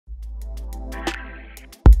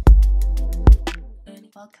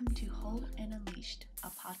Welcome to Whole and Unleashed, a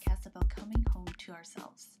podcast about coming home to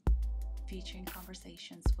ourselves, featuring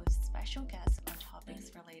conversations with special guests on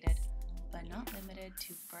topics related, but not limited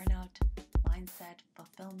to burnout, mindset,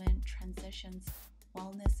 fulfillment, transitions,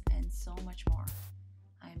 wellness, and so much more.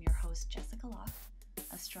 I am your host, Jessica Locke,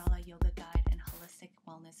 a Strala yoga guide and holistic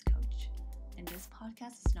wellness coach. And this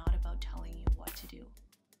podcast is not about telling you what to do.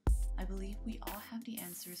 I believe we all have the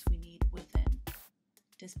answers we need within.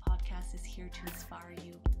 This podcast is here to inspire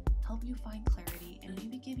you, help you find clarity, and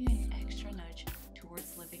maybe give you an extra nudge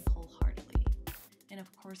towards living wholeheartedly. And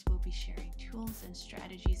of course, we'll be sharing tools and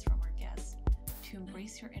strategies from our guests to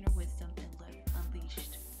embrace your inner wisdom and live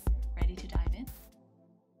unleashed. Ready to dive in?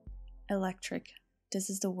 Electric. This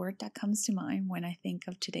is the word that comes to mind when I think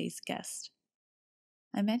of today's guest.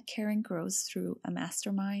 I met Karen Gross through a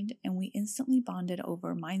mastermind, and we instantly bonded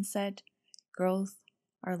over mindset, growth,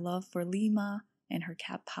 our love for Lima, and her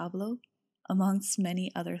cat Pablo, amongst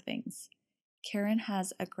many other things. Karen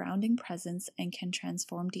has a grounding presence and can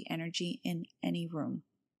transform the energy in any room.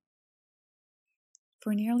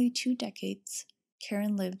 For nearly 2 decades,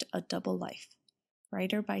 Karen lived a double life,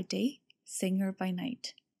 writer by day, singer by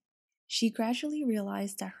night. She gradually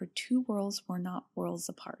realized that her two worlds were not worlds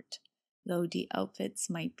apart, though the outfits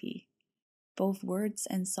might be. Both words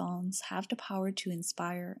and songs have the power to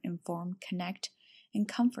inspire, inform, connect, and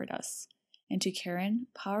comfort us. And to Karen,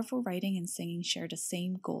 powerful writing and singing share the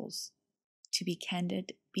same goals: to be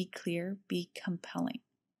candid, be clear, be compelling.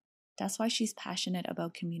 That's why she's passionate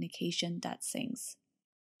about communication that sings.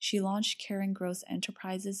 She launched Karen Gross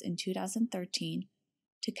Enterprises in 2013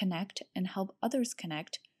 to connect and help others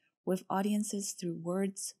connect with audiences through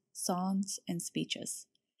words, songs, and speeches.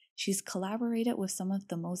 She's collaborated with some of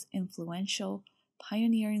the most influential,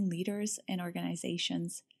 pioneering leaders and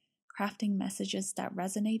organizations, crafting messages that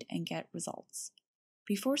resonate and get results.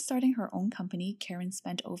 Before starting her own company, Karen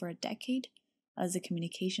spent over a decade as a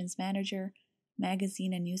communications manager,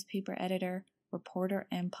 magazine and newspaper editor, reporter,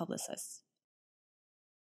 and publicist.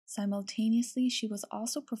 Simultaneously, she was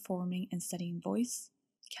also performing and studying voice,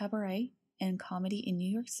 cabaret, and comedy in New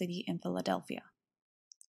York City and Philadelphia.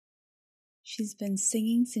 She's been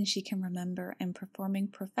singing since she can remember and performing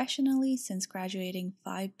professionally since graduating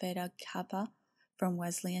Phi Beta Kappa from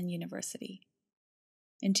Wesleyan University.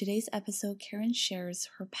 In today's episode, Karen shares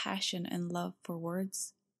her passion and love for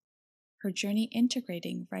words, her journey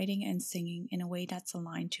integrating writing and singing in a way that's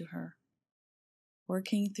aligned to her,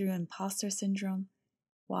 working through imposter syndrome,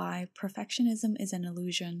 why perfectionism is an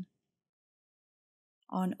illusion,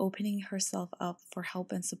 on opening herself up for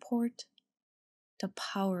help and support, the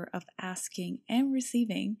power of asking and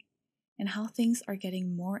receiving, and how things are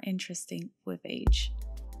getting more interesting with age,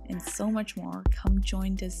 and so much more. Come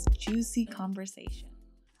join this juicy conversation.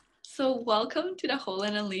 So welcome to the Whole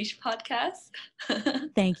and Unleashed podcast.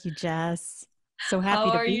 Thank you, Jess. So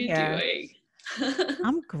happy to be here. How are you doing?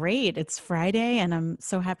 I'm great. It's Friday and I'm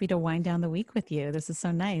so happy to wind down the week with you. This is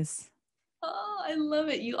so nice. Oh, I love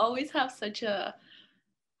it. You always have such a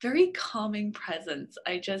very calming presence.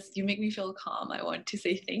 You make me feel calm. I want to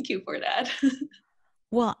say thank you for that.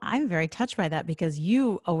 Well, I'm very touched by that because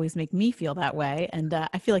you always make me feel that way. And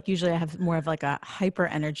I feel like usually I have more of like a hyper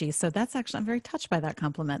energy. So I'm very touched by that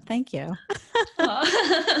compliment. Thank you.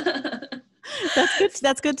 That's good.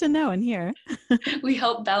 That's good to know and hear. We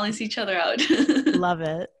help balance each other out. Love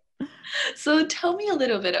it. So tell me a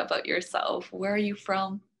little bit about yourself. Where are you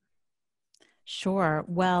from? Sure.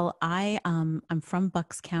 Well, I'm from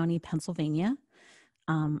Bucks County, Pennsylvania.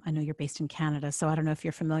 I know you're based in Canada, so I don't know if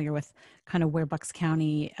you're familiar with kind of where Bucks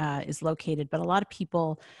County is located, but a lot of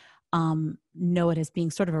people know it as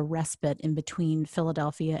being sort of a respite in between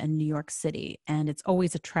Philadelphia and New York City. And it's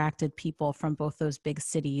always attracted people from both those big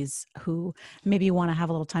cities who maybe want to have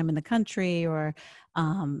a little time in the country or,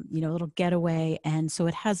 a little getaway. And so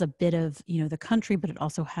it has a bit of, the country, but it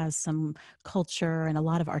also has some culture and a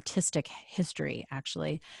lot of artistic history,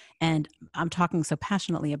 actually. And I'm talking so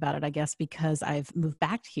passionately about it, I guess, because I've moved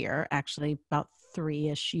back here actually about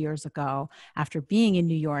 3-ish years ago after being in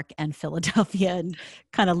New York and Philadelphia and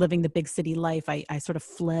kind of living the big city life. I sort of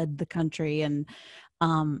fled the country and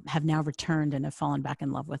have now returned and have fallen back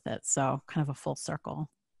in love with it. So kind of a full circle.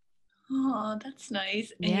 Oh, that's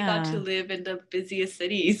nice. And Yeah. You got to live in the busiest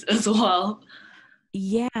cities as well.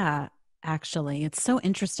 Yeah, actually. It's so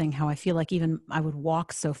interesting how I feel like even I would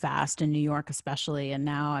walk so fast in New York, especially. And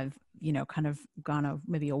now I've, kind of gone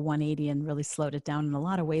maybe a 180 and really slowed it down in a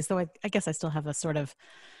lot of ways. Though I guess I still have a sort of,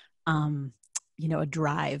 a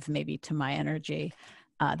drive maybe to my energy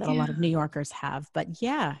that a lot of New Yorkers have. But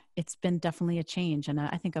yeah, it's been definitely a change and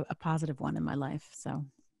I think a positive one in my life. So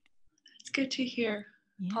it's good to hear.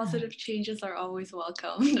 Yeah. Positive changes are always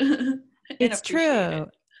welcomed and It's appreciated. true.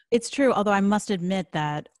 It's true. Although I must admit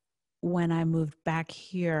that when I moved back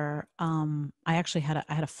here, I actually I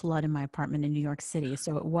had a flood in my apartment in New York City.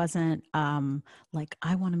 So it wasn't like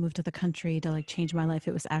I want to move to the country to like change my life.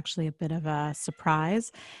 It was actually a bit of a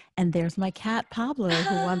surprise. And there's my cat Pablo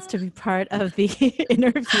who wants to be part of the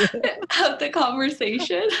interview. Have the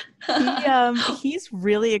conversation. He's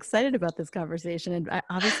really excited about this conversation and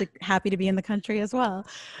obviously happy to be in the country as well. Um,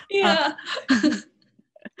 Yeah.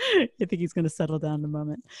 I think he's going to settle down in a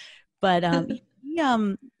moment. But he,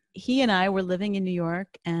 um, he and I were living in New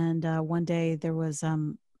York, and one day there was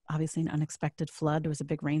obviously an unexpected flood. There was a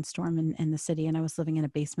big rainstorm in the city, and I was living in a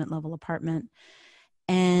basement level apartment.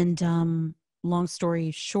 And long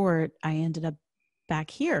story short, I ended up back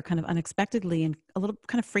here kind of unexpectedly and a little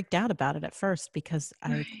kind of freaked out about it at first because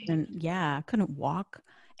Right. I couldn't walk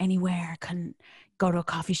anywhere, couldn't go to a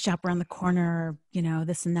coffee shop around the corner,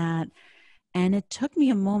 this and that. And it took me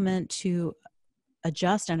a moment to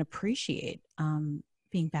adjust and appreciate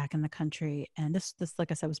being back in the country. And this,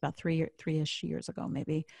 like I said, was about three-ish years ago,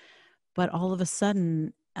 maybe. But all of a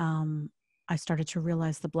sudden, I started to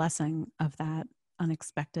realize the blessing of that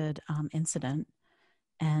unexpected incident.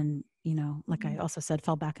 And, like I also said,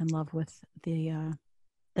 fell back in love with the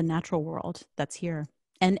natural world that's here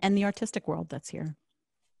and the artistic world that's here.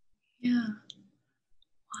 Yeah.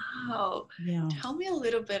 Wow. Yeah. Tell me a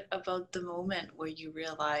little bit about the moment where you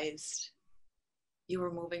realized you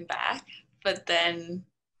were moving back, but then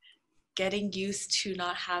getting used to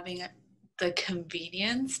not having the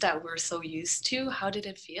convenience that we're so used to. How did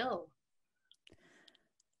it feel?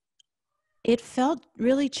 It felt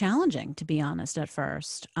really challenging, to be honest, at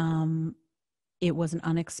first. It was an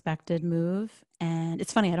unexpected move. And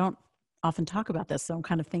it's funny, I don't often talk about this, so I'm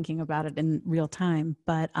kind of thinking about it in real time.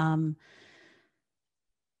 But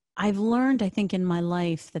I've learned, I think, in my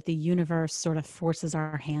life that the universe sort of forces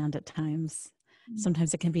our hand at times.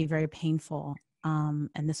 Sometimes it can be very painful. And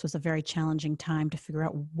this was a very challenging time to figure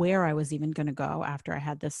out where I was even going to go after I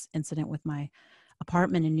had this incident with my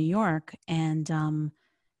apartment in New York. And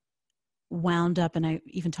wound up, and I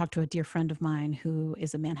even talked to a dear friend of mine who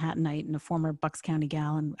is a Manhattanite and a former Bucks County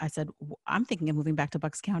gal. And I said, I'm thinking of moving back to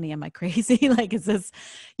Bucks County. Am I crazy? Like, is this,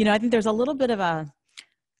 I think there's a little bit of a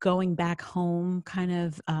going back home kind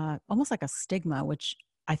of almost like a stigma, which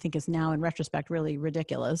I think is now in retrospect really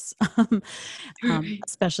ridiculous. Right.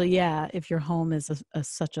 Especially, yeah, if your home is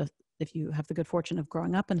if you have the good fortune of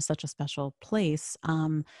growing up in such a special place.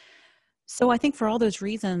 So I think for all those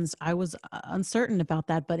reasons, I was uncertain about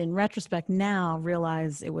that. But in retrospect now,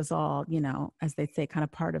 realize it was all, as they say, kind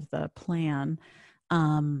of part of the plan.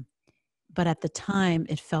 Um, but at the time,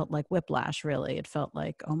 it felt like whiplash, really. It felt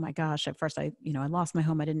like, oh my gosh, at first I lost my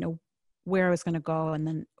home. I didn't know where I was going to go, and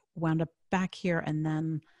then wound up back here, and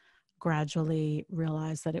then gradually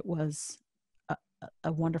realized that it was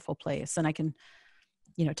a wonderful place. And I can,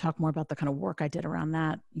 talk more about the kind of work I did around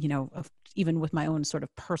that, even with my own sort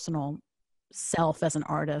of personal self as an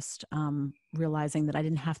artist, realizing that I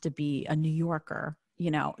didn't have to be a New Yorker,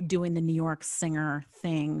 doing the New York singer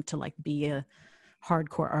thing to like be a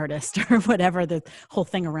hardcore artist or whatever, the whole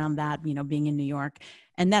thing around that, being in New York.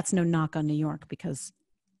 And that's no knock on New York because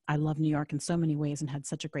I love New York in so many ways and had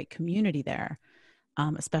such a great community there,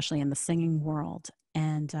 especially in the singing world.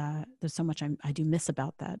 And there's so much I do miss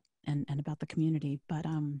about that and about the community. But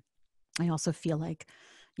I also feel like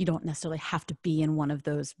you don't necessarily have to be in one of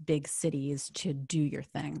those big cities to do your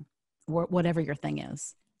thing, or whatever your thing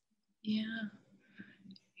is. Yeah.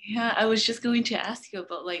 Yeah. I was just going to ask you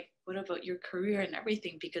about like, what about your career and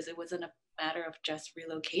everything? Because it wasn't a matter of just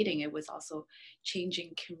relocating, it was also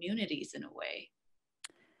changing communities in a way.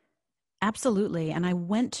 Absolutely. And I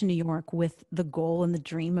went to New York with the goal and the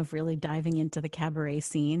dream of really diving into the cabaret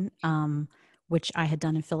scene, which I had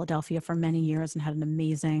done in Philadelphia for many years and had an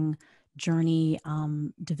amazing journey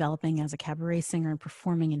developing as a cabaret singer and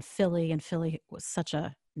performing in Philly. And Philly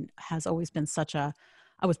has always been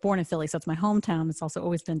I was born in Philly, so it's my hometown. It's also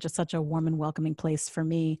always been just such a warm and welcoming place for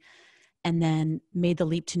me. And then made the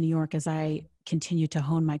leap to New York as I continued to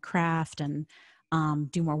hone my craft and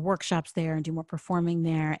do more workshops there and do more performing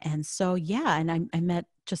there. And so, yeah, and I met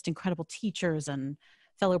just incredible teachers and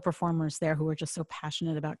fellow performers there who were just so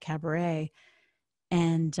passionate about cabaret.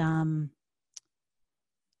 And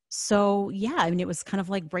so, yeah, I mean, it was kind of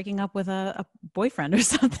like breaking up with a boyfriend or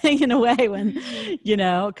something in a way when, Right.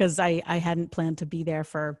 because I hadn't planned to be there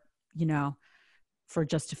you know, for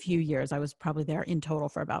just a few years. I was probably there in total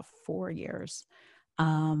for about 4 years.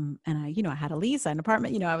 And I had a lease, an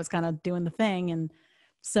apartment, I was kind of doing the thing. And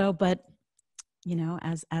so, but,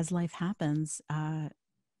 as life happens,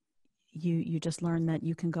 you just learn that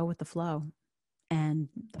you can go with the flow, and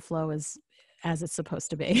the flow is as it's supposed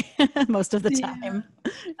to be most of the Yeah. time.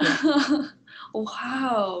 Yeah.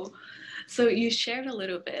 Wow. So you shared a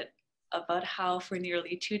little bit about how for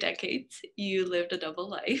nearly 2 decades you lived a double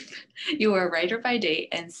life. You were a writer by day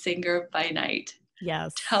and singer by night.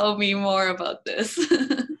 Yes. Tell me more about this.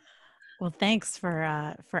 Well, thanks for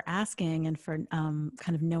asking and for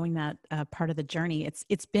kind of knowing that part of the journey.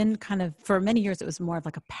 It's been kind of for many years. It was more of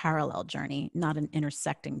like a parallel journey, not an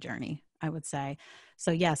intersecting journey, I would say.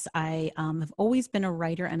 So yes, I have always been a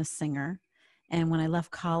writer and a singer. And when I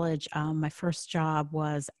left college, my first job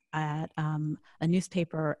was at a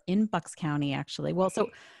newspaper in Bucks County, actually. Well,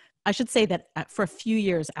 so I should say that for a few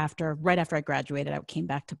years right after I graduated, I came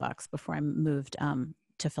back to Bucks before I moved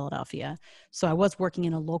to Philadelphia. So I was working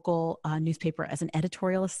in a local newspaper as an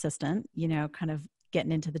editorial assistant, kind of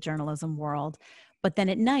getting into the journalism world. But then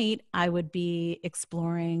at night, I would be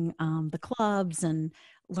exploring the clubs and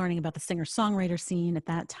learning about the singer-songwriter scene at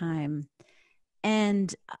that time.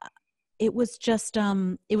 And it was just,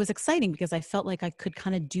 it was exciting because I felt like I could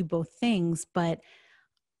kind of do both things, but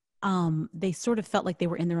they sort of felt like they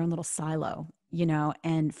were in their own little silo,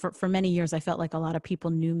 and for many years, I felt like a lot of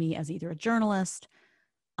people knew me as either a journalist,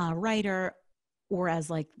 a writer, or as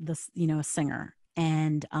like this, a singer.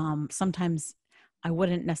 And sometimes I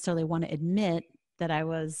wouldn't necessarily want to admit that I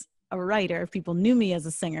was a writer if people knew me as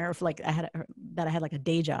a singer, if like that I had like a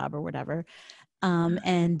day job or whatever. And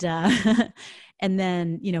and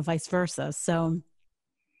then, vice versa. So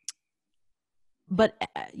but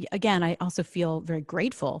again, I also feel very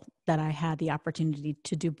grateful that I had the opportunity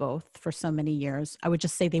to do both for so many years. I would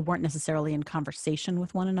just say they weren't necessarily in conversation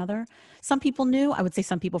with one another. Some people knew. I would say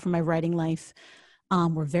some people from my writing life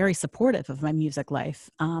were very supportive of my music life.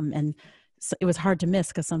 And so it was hard to miss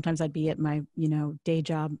because sometimes I'd be at my, day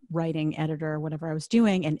job writing editor or whatever I was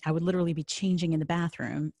doing, and I would literally be changing in the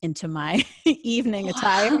bathroom into my evening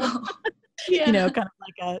attire. Wow. Yeah. Kind of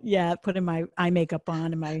like putting my eye makeup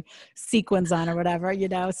on and my sequins on or whatever,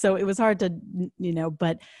 so it was hard to,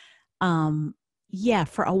 but, yeah,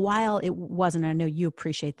 for a while it wasn't, I know you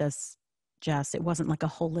appreciate this, Jess, it wasn't like a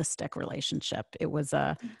holistic relationship. It was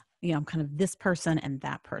I'm kind of this person and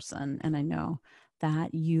that person. And I know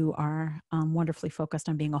that you are wonderfully focused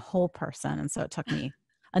on being a whole person. And so it took me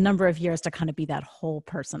a number of years to kind of be that whole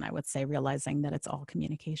person, I would say, realizing that it's all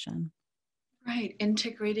communication. Right.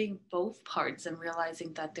 Integrating both parts and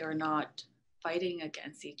realizing that they're not fighting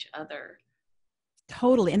against each other.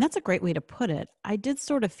 Totally. And that's a great way to put it. I did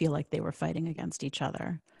sort of feel like they were fighting against each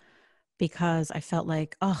other because I felt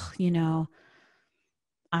like, oh,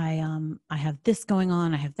 I have this going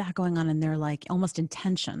on, I have that going on, and they're like almost in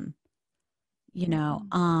tension,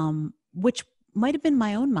 Mhm. which might have been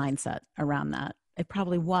my own mindset around that. It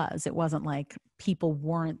probably was. It wasn't like people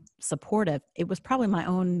weren't supportive. It was probably my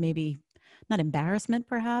own, maybe not embarrassment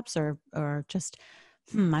perhaps, or just,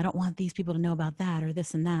 I don't want these people to know about that or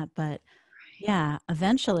this and that. But yeah,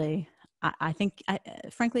 eventually, I think,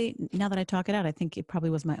 frankly, now that I talk it out, I think it probably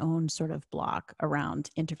was my own sort of block around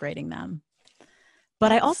integrating them.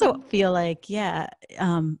 But I Yeah. also So, feel like, yeah,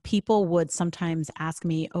 people would sometimes ask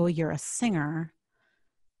me, "Oh, you're a singer,"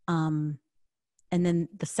 um, and then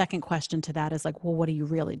the second question to that is like, "Well, what do you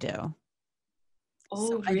really do?"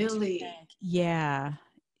 So oh, I do really? think, yeah,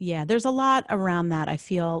 yeah, there's a lot around that. I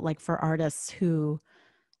feel like for artists who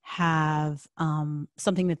have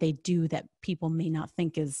something that they do that people may not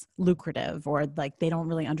think is lucrative, or like they don't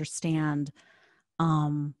really understand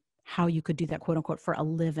how you could do that, quote unquote, for a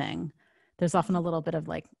living. There's often a little bit of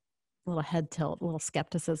like a little head tilt, a little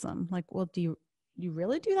skepticism, like, well, do you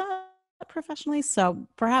really do that professionally? So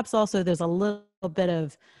perhaps also there's a little bit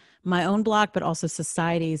of my own block, but also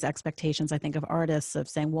society's expectations, I think, of artists of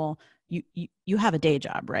saying, well, you have a day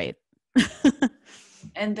job, right?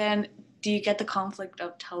 And then do you get the conflict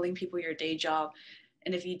of telling people your day job?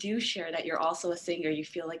 And if you do share that you're also a singer, you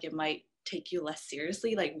feel like it might take you less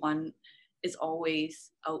seriously, like one is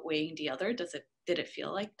always outweighing the other. Did it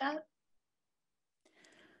feel like that?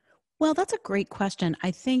 Well, that's a great question. I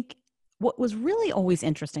think what was really always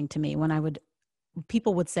interesting to me when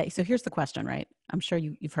people would say, so here's the question, right? I'm sure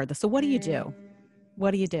you've heard this. So what do you do? What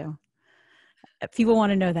do you do? People want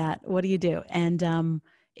to know that. What do you do? And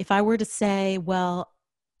if I were to say, well,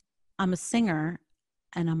 I'm a singer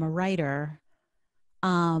and I'm a writer,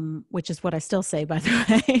 which is what I still say, by the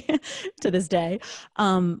way, to this day,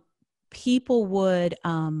 um, people would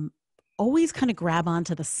always kind of grab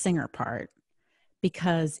onto the singer part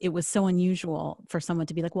because it was so unusual for someone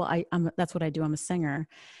to be like, well, that's what I do. I'm a singer.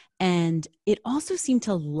 And it also seemed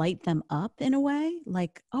to light them up in a way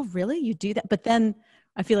like, oh, really? You do that? But then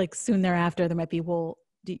I feel like soon thereafter, there might be, well,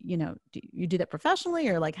 do you do that professionally,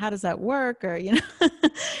 or like, how does that work? Or,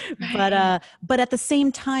 Right. but at the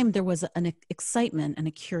same time, there was an excitement and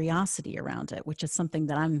a curiosity around it, which is something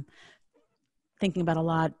that I'm thinking about a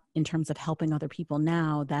lot in terms of helping other people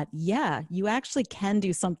now, that, yeah, you actually can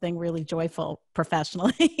do something really joyful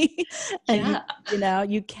professionally. And Yeah.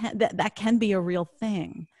 you can, that can be a real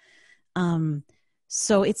thing. Um,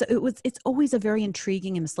 so it's always a very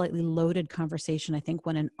intriguing and slightly loaded conversation, I think,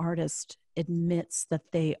 when an artist admits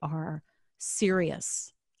that they are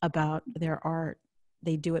serious about their art.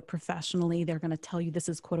 They do it professionally. They're going to tell you this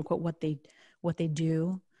is, quote unquote, what they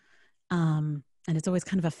do. And it's always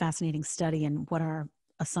kind of a fascinating study in what our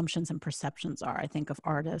assumptions and perceptions are, I think, of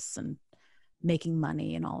artists and making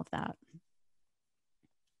money and all of that.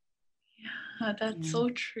 That's Yeah. so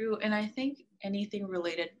true. And I think anything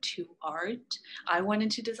related to art, I went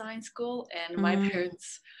into design school and my Mm,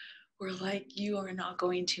 parents were like, you are not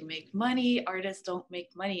going to make money. Artists don't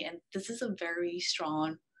make money. And this is a very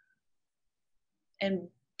strong and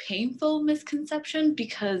painful misconception,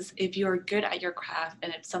 because if you're good at your craft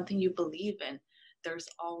and it's something you believe in, there's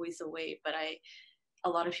always a way. But a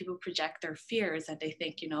lot of people project their fears and they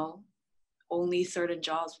think, only certain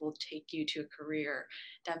jobs will take you to a career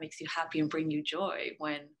that makes you happy and bring you joy,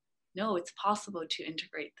 when no, it's possible to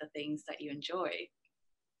integrate the things that you enjoy.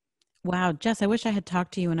 wow, Jess, I wish I had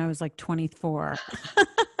talked to you when I was like 24.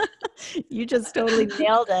 You just totally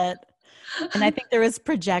nailed it. And I think there is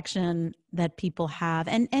projection that people have.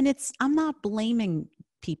 And I'm not blaming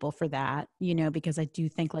people for that, because I do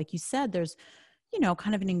think, like you said, there's,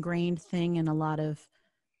 kind of an ingrained thing in a lot of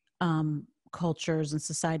cultures and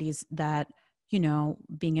societies that,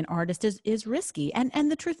 being an artist is risky. And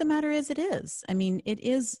the truth of the matter is, it is. I mean, it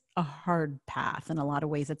is a hard path in a lot of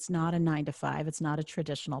ways. It's not a 9 to 5. It's not a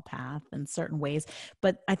traditional path in certain ways.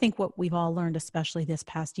 But I think what we've all learned, especially this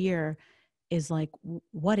past year, is like,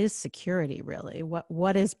 what is security really?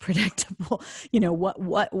 What is predictable?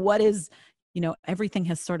 What is, everything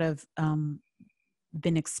has sort of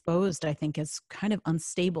been exposed, I think, as kind of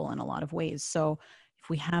unstable in a lot of ways. So if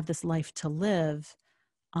we have this life to live,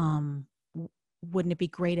 um, wouldn't it be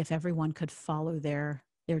great if everyone could follow their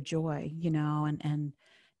joy, and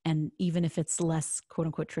even if it's less, quote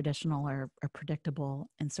unquote, traditional or predictable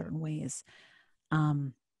in certain ways.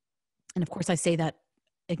 Um, and of course, I say that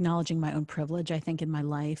acknowledging my own privilege, I think, in my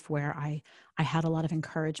life, where I had a lot of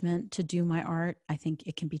encouragement to do my art. I think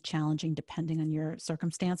it can be challenging depending on your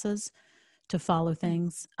circumstances to follow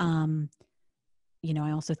things. I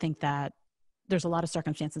also think that there's a lot of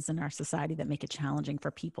circumstances in our society that make it challenging for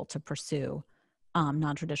people to pursue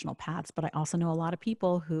non-traditional paths. But I also know a lot of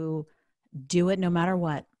people who do it no matter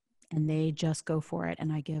what, and they just go for it.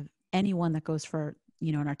 And I give anyone that goes for,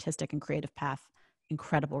 an artistic and creative path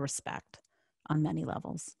incredible respect on many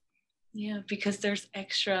levels. Yeah, because there's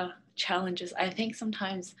extra challenges. I think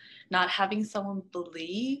sometimes not having someone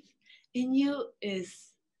believe in you is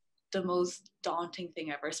the most daunting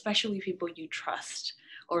thing ever, especially people you trust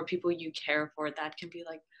or people you care for. That can be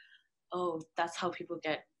like, oh, that's how people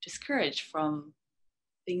get discouraged from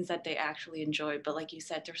things that they actually enjoy. But like you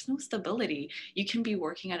said, there's no stability. You can be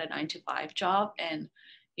working at a 9 to 5 job, and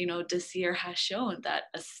this year has shown that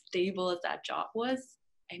as stable as that job was,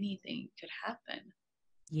 anything could happen.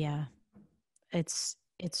 Yeah, it's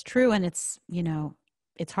true. And it's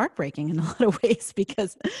heartbreaking in a lot of ways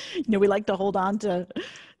because, we like to hold on to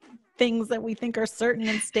things that we think are certain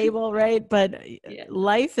and stable, right? But Yeah.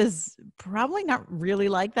 life is probably not really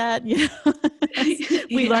like that.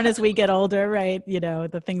 We learn Yeah. as we get older, right?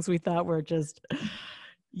 The things we thought were just,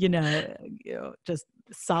 just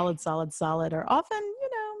solid are often,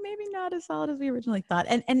 maybe not as solid as we originally thought.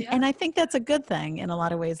 And Yeah. I think that's a good thing in a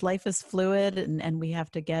lot of ways. Life is fluid, and we have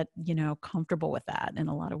to get, comfortable with that in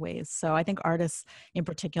a lot of ways. So I think artists in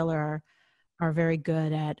particular are very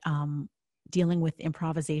good at dealing with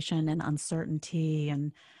improvisation and uncertainty,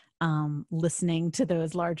 and listening to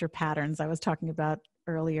those larger patterns I was talking about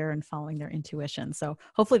earlier, and following their intuition. So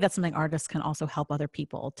hopefully that's something artists can also help other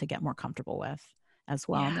people to get more comfortable with as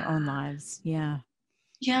well in Yeah. their own lives. Yeah.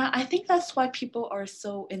 Yeah, I think that's why people are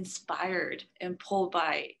so inspired and pulled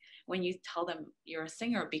by when you tell them you're a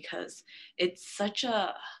singer, because it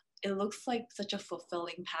looks like such a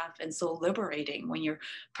fulfilling path and so liberating when you're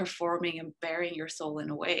performing and bearing your soul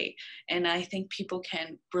in a way. And I think people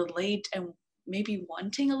can relate and maybe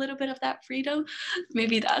wanting a little bit of that freedom.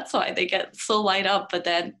 Maybe that's why they get so light up, but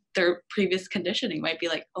then their previous conditioning might be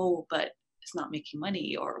like, oh, but it's not making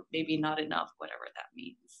money, or maybe not enough, whatever that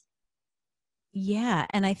means. Yeah.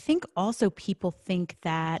 And I think also people think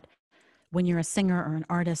that when you're a singer or an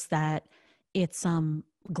artist, that it's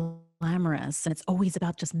glamorous, and it's always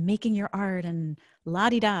about just making your art and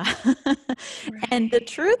la-di-da. And the Right.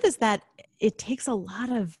 truth is that it takes a lot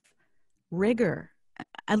of rigor.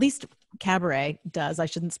 At least cabaret does. I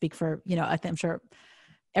shouldn't speak for, I'm sure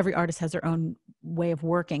every artist has their own way of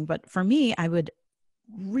working, but for me, I would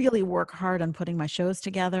really work hard on putting my shows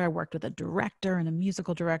together. I worked with a director and a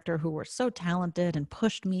musical director who were so talented and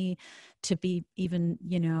pushed me to be even,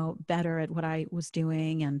 better at what I was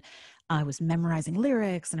doing. And I was memorizing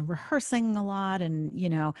lyrics and rehearsing a lot. And,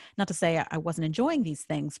 not to say I wasn't enjoying these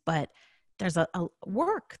things, but there's a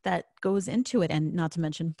work that goes into it, and not to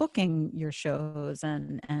mention booking your shows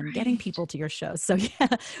and getting Right. people to your shows. So yeah,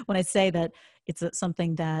 when I say that it's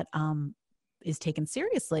something that is taken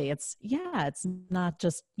seriously, it's not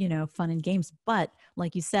just fun and games, but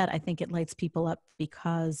like you said, I think it lights people up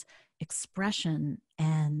because expression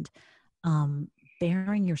and um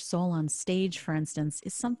bearing your soul on stage, for instance,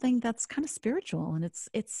 is something that's kind of spiritual, and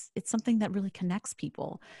it's something that really connects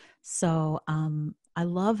people. So I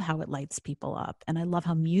love how it lights people up, and I love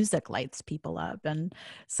how music lights people up. And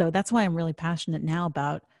so that's why I'm really passionate now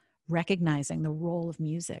about recognizing the role of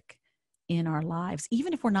music in our lives,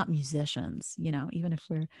 even if we're not musicians, even if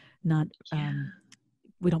we're not, Yeah.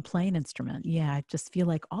 we don't play an instrument. Yeah, I just feel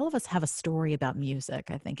like all of us have a story about music,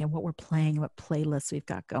 I think, and what we're playing, what playlists we've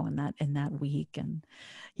got going that in that week, and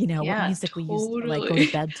what Yeah, music we used to like go to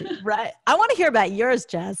totally. bed to. Right. I want to hear about yours,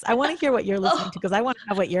 Jess. I want to hear what you're listening Oh. to, because I want to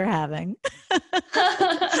know what you're having.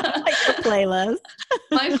 I want your playlist.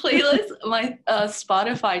 My playlist, my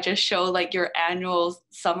Spotify just showed like your annual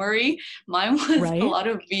summary. Mine was a Right. lot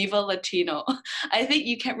of Viva Latino. I think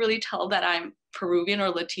you can't really tell that I'm Peruvian or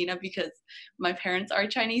Latina because my parents are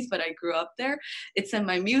Chinese, but I grew up there. It's in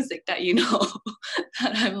my music that you know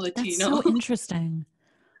that I'm That's Latino. so interesting.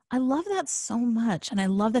 I love that so much. And I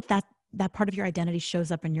love that part of your identity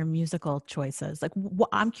shows up in your musical choices. Like,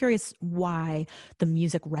 I'm curious why the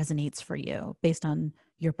music resonates for you based on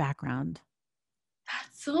your background.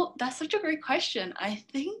 That's such a great question. I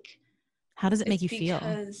think How does it make it's you feel?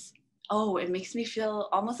 because, oh, it makes me feel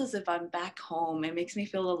almost as if I'm back home. It makes me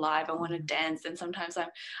feel alive. I want to Mm. dance. And sometimes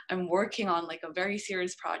I'm working on like a very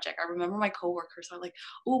serious project. I remember my coworkers are like,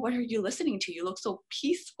 "Oh, what are you listening to? You look so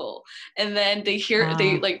peaceful." And then they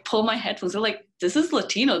Ah, like pull my headphones. They're like, "This is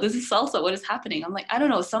Latino. This is salsa. What is happening?" I'm like, "I don't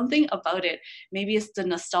know, something about it. Maybe it's the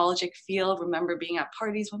nostalgic feel. Remember being at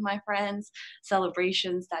parties with my friends,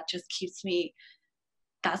 celebrations that just keeps me,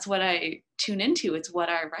 that's what I tune into. It's what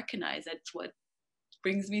I recognize. It's what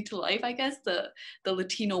brings me to life, I guess, the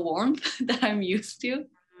Latino warmth that I'm used to."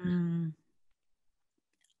 mm.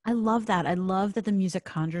 I love that. I love that the music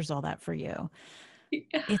conjures all that for you.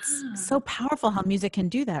 Yeah. It's so powerful how music can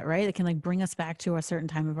do that, right? It can like bring us back to a certain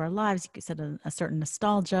time of our lives. You said a certain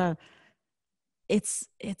nostalgia. It's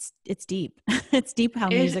deep. It's deep how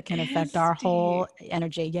It music can affect is our whole deep.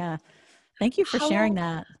 energy. Yeah. Thank you for sharing How,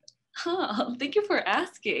 that. thank you for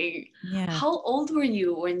asking. Yeah. How old were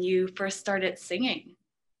you when you first started singing?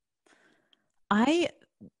 I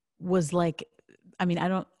was like, I mean, I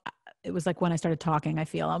don't, it was like when I started talking, I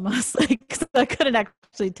feel almost like, 'cause I couldn't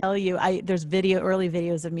actually tell you. There's early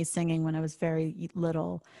videos of me singing when I was very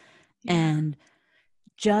little, Yeah. and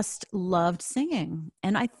just loved singing.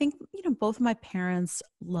 And I think, both my parents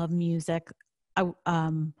love music. I,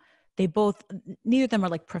 they both, neither of them are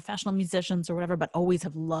like professional musicians or whatever, but always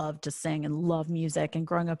have loved to sing and love music. And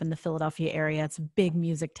growing up in the Philadelphia area, it's a big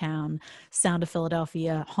music town. Sound of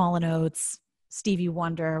Philadelphia, Hall and Oates, Stevie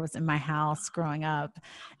Wonder was in my house growing up.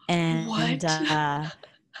 And What?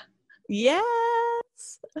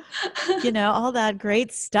 yes, all that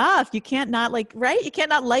great stuff. You can't not like, right? You can't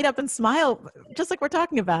not light up and smile, just like we're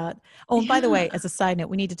talking about. Oh, and by the way, Yeah. as a side note,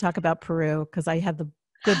 we need to talk about Peru, because I had the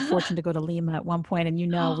good fortune to go to Lima at one point, and we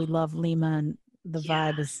love Lima, and the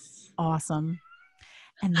vibe is Yes. awesome.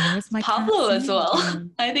 And there's my cat Pablo as singing well.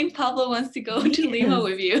 again. I think Pablo wants to go He to Lima is.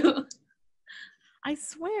 with you. I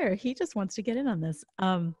swear, he just wants to get in on this.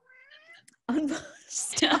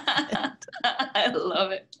 Stop it. I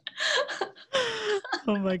love it.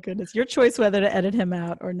 Oh my goodness. Your choice whether to edit him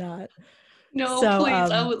out or not. No, So,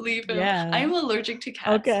 please, I would leave him. yeah. I'm allergic to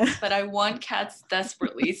cats, Okay. but I want cats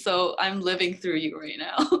desperately, so I'm living through you right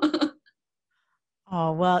now.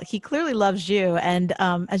 Oh, well, he clearly loves you. And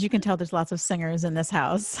as you can tell, there's lots of singers in this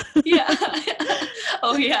house. Yeah.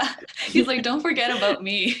 Oh, yeah. He's like, don't forget about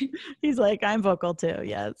me. He's like, I'm vocal too.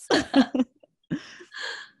 Yes.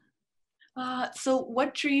 So,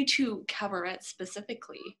 what drew you to cabaret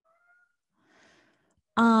specifically?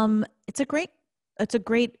 It's a great It's a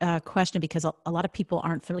great question because a lot of people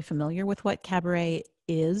aren't really familiar with what cabaret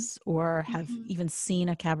is or have Hmm. even seen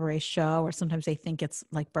a cabaret show, or sometimes they think it's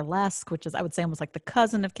like burlesque, which is, I would say, almost like the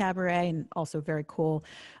cousin of cabaret, and also very cool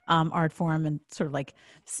art form and sort of like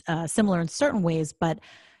similar in certain ways. But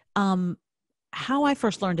um, how I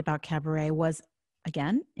first learned about cabaret was,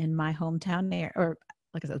 again, in my hometown, or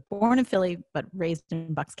like I said, born in Philly, but raised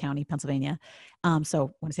in Bucks County, Pennsylvania.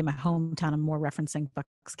 So when I say my hometown, I'm more referencing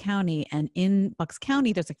Bucks County. And in Bucks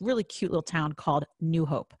County, there's a really cute little town called New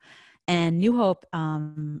Hope. And New Hope,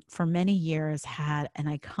 for many years, had an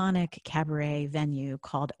iconic cabaret venue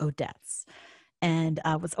called Odette's, and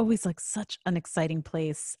was always like such an exciting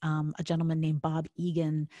place. A gentleman named Bob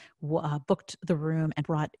Egan booked the room and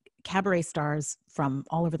brought cabaret stars from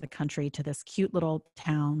all over the country to this cute little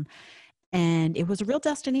town, and it was a real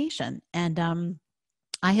destination. And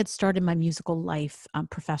I had started my musical life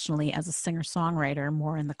professionally as a singer-songwriter,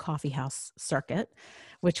 more in the coffee house circuit,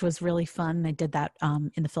 which was really fun. I did that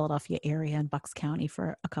in the Philadelphia area in Bucks County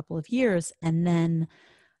for a couple of years, and then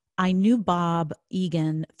I knew Bob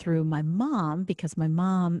Egan through my mom, because my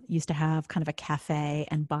mom used to have kind of a cafe,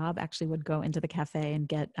 and Bob actually would go into the cafe and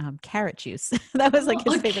get carrot juice. That was like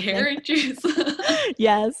Oh, his a favorite thing. carrot juice.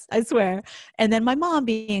 Yes, I swear. And then my mom,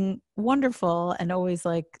 being wonderful and always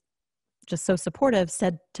like just so supportive,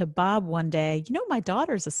 said to Bob one day, "You know, my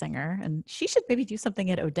daughter's a singer and she should maybe do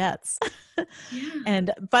something at Odette's." Yeah.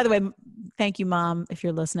 And by the way, thank you, Mom, if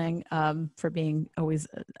you're listening, for being always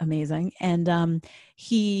amazing. And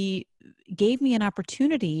he gave me an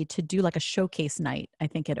opportunity to do like a showcase night, I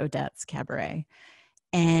think, at Odette's Cabaret.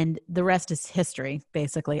 And the rest is history,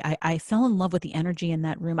 basically. I fell in love with the energy in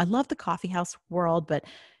that room. I love the coffee house world, but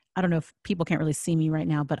I don't know if people can't really see me right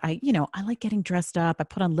now, but I like getting dressed up. I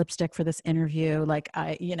put on lipstick for this interview. Like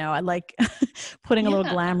I like putting a little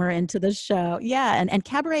Yeah. glamour into the show. Yeah. And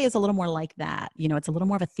cabaret is a little more like that. It's a little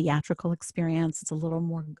more of a theatrical experience. It's a little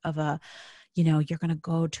more of a, you're going to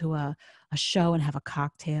go to a show and have a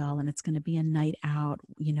cocktail, and it's going to be a night out,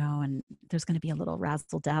 and there's going to be a little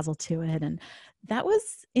razzle dazzle to it. And that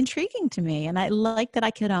was intriguing to me. And I like that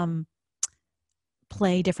I could,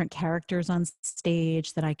 play different characters on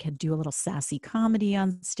stage, that I could do a little sassy comedy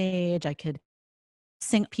on stage. I could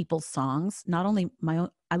sing people's songs, not only my own.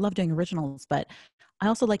 I love doing originals, but I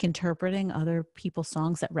also like interpreting other people's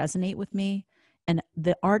songs that resonate with me. And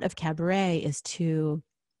the art of cabaret is to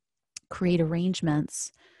create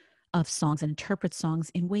arrangements of songs and interpret songs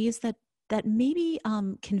in ways that maybe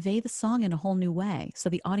convey the song in a whole new way. So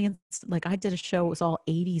the audience, like I did a show, it was all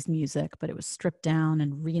 80s music, but it was stripped down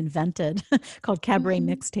and reinvented called Cabaret Hmm.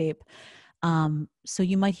 Mixtape. So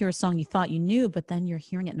you might hear a song you thought you knew, but then you're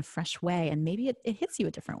hearing it in a fresh way, and maybe it hits you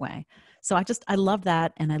a different way. So I love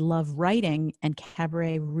that. And I love writing, and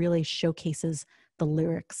cabaret really showcases the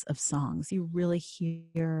lyrics of songs. You really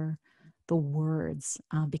hear the words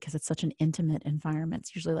because it's such an intimate environment.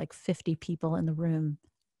 It's usually like 50 people in the room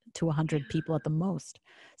to 100 people at the most.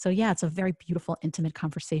 So yeah, it's a very beautiful, intimate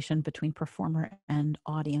conversation between performer and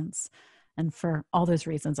audience. And for all those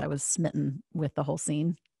reasons, I was smitten with the whole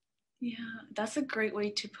scene. Yeah, that's a great way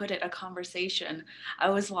to put it, a conversation. I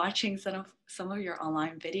was watching some of your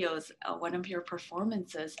online videos, one of your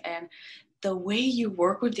performances, and the way you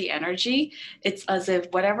work with the energy, it's as if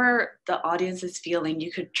whatever the audience is feeling,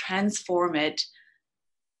 you could transform it,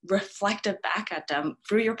 reflect it back at them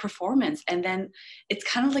through your performance. And then it's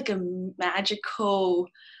kind of like a magical,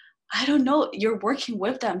 I don't know, you're working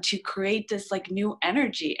with them to create this like new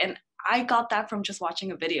energy. And I got that from just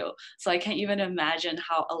watching a video. So I can't even imagine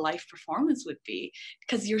how a live performance would be,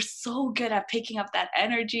 because you're so good at picking up that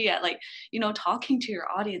energy, at like, talking to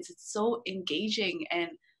your audience. It's so engaging, and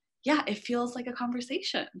yeah, it feels like a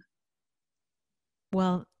conversation.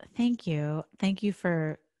 Well, thank you. Thank you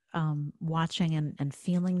for watching and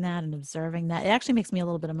feeling that and observing that. It actually makes me a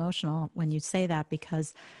little bit emotional when you say that,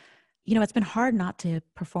 because, it's been hard not to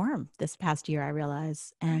perform this past year, I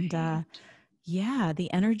realize. And Right. yeah,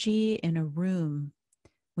 the energy in a room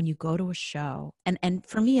when you go to a show, and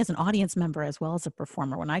for me as an audience member as well as a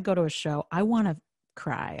performer, when I go to a show, I want to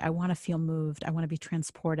cry. I want to feel moved. I want to be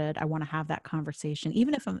transported. I want to have that conversation,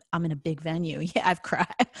 even if I'm in a big venue. Yeah, I've cried.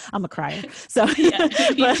 I'm a crier. So, Yeah,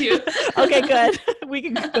 me but too. okay, good. We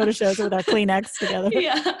can go to shows with our Kleenex together.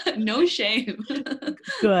 Yeah, no shame.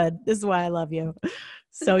 Good. This is why I love you.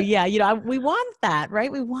 So yeah, we want that,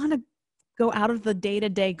 right? We want to go out of the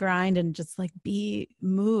day-to-day grind and just like be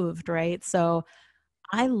moved, right? So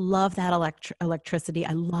I love that electricity.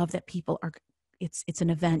 I love that people are. It's an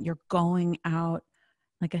event. You're going out.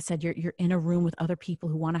 Like I said, you're in a room with other people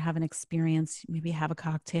who want to have an experience. Maybe have a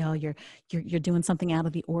cocktail. You're doing something out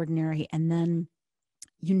of the ordinary, and then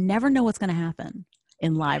you never know what's going to happen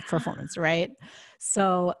in live Yeah. performance, right?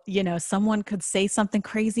 So, someone could say something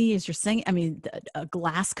crazy as you're singing. I mean, a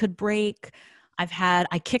glass could break.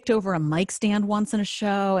 I kicked over a mic stand once in a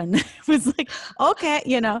show and it was like, okay,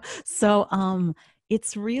 So,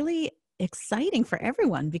 it's really exciting for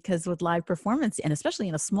everyone because with live performance and especially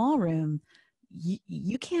in a small room,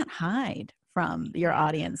 you can't hide from your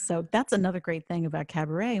audience. So that's another great thing about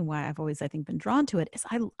cabaret and why I've always, I think, been drawn to it is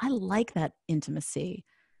I like that intimacy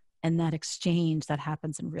and that exchange that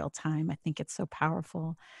happens in real time. I think it's so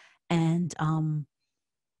powerful. And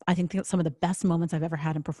I think some of the best moments I've ever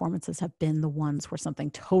had in performances have been the ones where something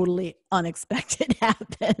totally unexpected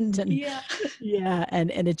happened. And Yeah. yeah, and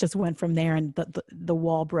it just went from there. And the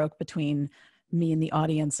wall broke between me and the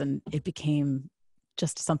audience, and it became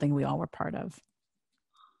just something we all were part of.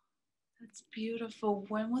 That's beautiful.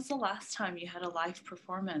 When was the last time you had a live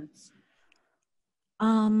performance?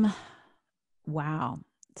 Um, wow.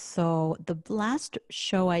 So the last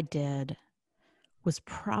show I did was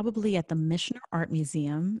probably at the Michener Art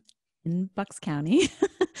Museum in Bucks County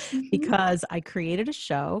Mm-hmm. because I created a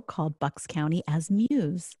show called Bucks County as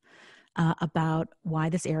Muse about why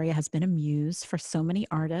this area has been a muse for so many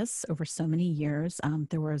artists over so many years.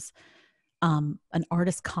 There was an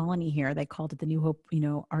artist colony here. They called it the New Hope,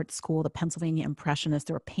 Art School, the Pennsylvania Impressionists.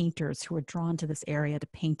 There were painters who were drawn to this area to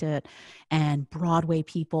paint it, and Broadway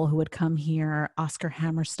people who would come here. Oscar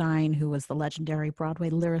Hammerstein, who was the legendary Broadway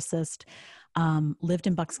lyricist, lived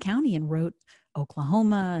in Bucks County and wrote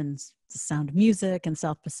Oklahoma and The Sound of Music and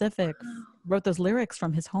South Pacific, Wow. wrote those lyrics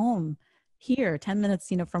from his home here, 10 minutes,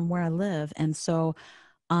 from where I live. And so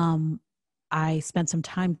um, I spent some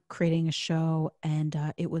time creating a show, and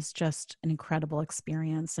it was just an incredible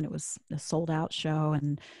experience. And it was a sold out show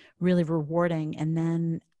and really rewarding. And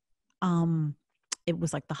then it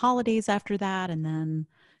was like the holidays after that. And then,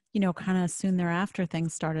 kind of soon thereafter,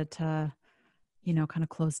 things started to, kind of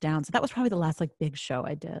close down. So that was probably the last like big show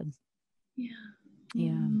I did. Yeah.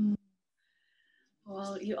 Yeah.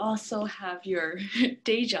 Well, you also have your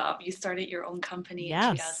day job. You started your own company in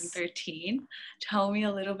Yes. 2013. Tell me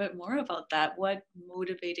a little bit more about that. What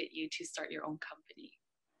motivated you to start your own company?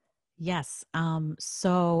 Yes.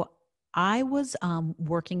 So I was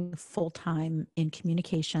working full time in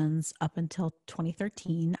communications up until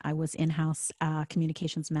 2013. I was in house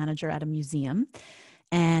communications manager at a museum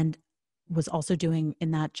and was also doing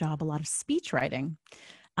in that job a lot of speech writing.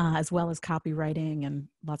 As well as copywriting and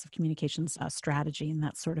lots of communications strategy and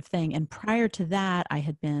that sort of thing. And prior to that, I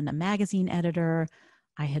had been a magazine editor.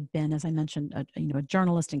 I had been, as I mentioned, a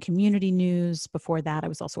journalist in community news. Before that, I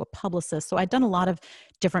was also a publicist. So I'd done a lot of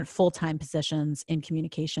different full-time positions in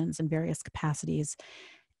communications in various capacities.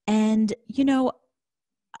 And,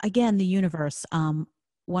 again, the universe,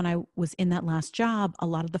 when I was in that last job, a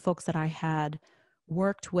lot of the folks that I had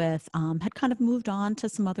worked with had kind of moved on to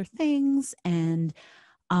some other things. And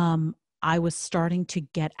um, I was starting to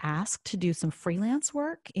get asked to do some freelance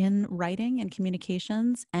work in writing and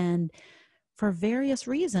communications. And for various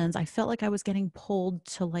reasons, I felt like I was getting pulled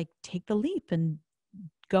to like take the leap and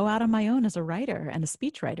go out on my own as a writer and a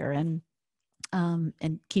speech writer and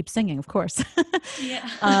keep singing, of course.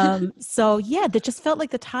 Yeah. So yeah, that just felt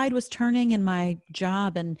like the tide was turning in my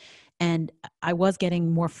job and I was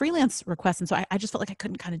getting more freelance requests. And so I just felt like I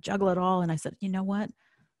couldn't kind of juggle it all. And I said, you know what?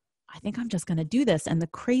 I think I'm just going to do this. And the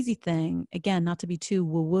crazy thing, again, not to be too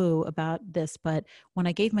woo-woo about this, but when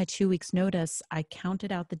I gave my 2 weeks notice, I counted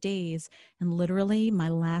out the days and literally my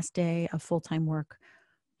last day of full-time work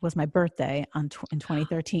was my birthday in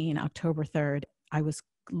 2013, October 3rd. I was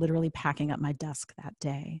literally packing up my desk that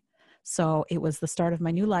day. So it was the start of my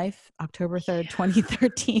new life, October 3rd, Yeah.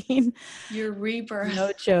 2013. Your No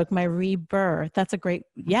rebirth. joke. My rebirth. That's a great,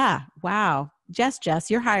 yeah. Wow. Jess,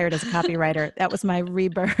 you're hired as a copywriter. That was my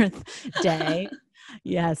rebirth day.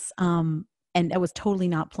 Yes. And it was totally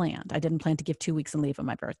not planned. I didn't plan to give 2 weeks and leave on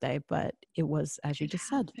my birthday, but it was, as you It just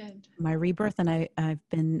said, happened. my rebirth. And I've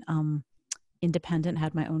been, independent,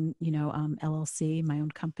 had my own, LLC, my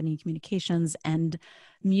own company, communications and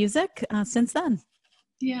music since then.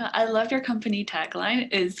 Yeah, I love your company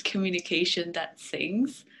tagline is communication that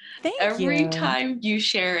sings. Thank Every you. time you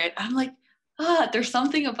share it, I'm like, there's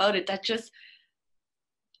something about it that just,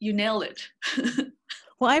 you nail it.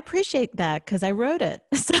 Well, I appreciate that because I wrote it.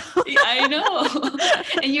 So Yeah, I know.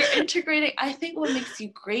 And you're integrating. I think what makes you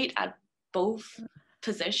great at both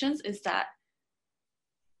positions is that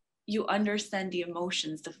you understand the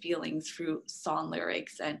emotions, the feelings through song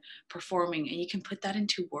lyrics and performing, and you can put that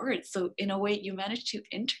into words. So, in a way, you manage to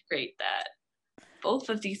integrate that, both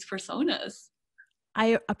of these personas.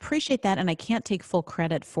 I appreciate that. And I can't take full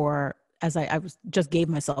credit for as I was just gave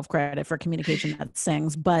myself credit for communication that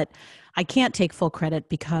sings, but I can't take full credit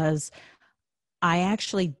because I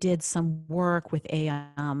actually did some work with I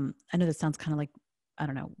know this sounds kind of like, I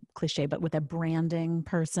don't know, cliche, but with a branding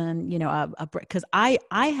person, because I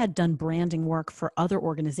had done branding work for other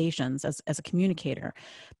organizations as a communicator,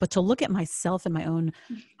 but to look at myself and my own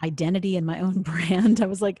identity and my own brand, I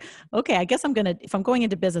was like, okay, I guess if I'm going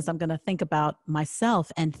into business, I'm going to think about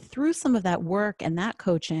myself. And through some of that work and that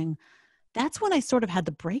coaching, that's when I sort of had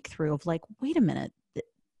the breakthrough of like, wait a minute,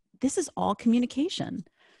 this is all communication.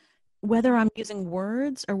 Whether I'm using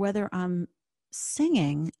words or whether I'm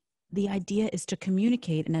singing, the idea is to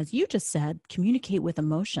communicate. And as you just said, communicate with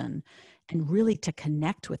emotion and really to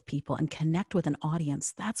connect with people and connect with an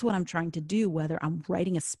audience. That's what I'm trying to do, whether I'm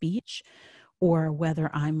writing a speech or whether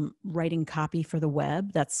I'm writing copy for the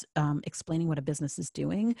web that's explaining what a business is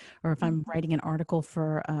doing, or if I'm writing an article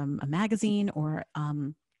for a magazine, or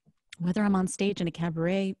whether I'm on stage in a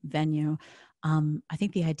cabaret venue. I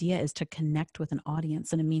think the idea is to connect with an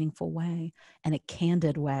audience in a meaningful way and a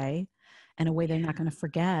candid way and a way they're not going to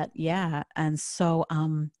forget. Yeah. And so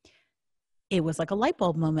it was like a light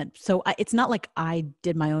bulb moment. So it's not like I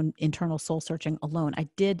did my own internal soul searching alone. I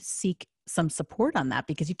did seek some support on that,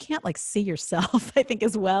 because you can't like see yourself, I think,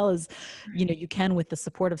 as well as, you can with the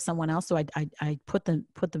support of someone else. So I put the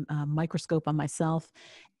microscope on myself.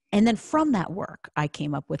 And then from that work, I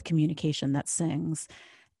came up with communication that sings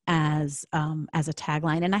as a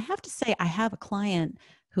tagline. And I have to say, I have a client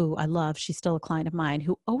who I love. She's still a client of mine,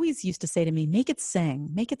 who always used to say to me, make it sing,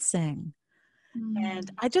 make it sing. And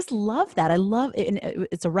I just love that. I love it. And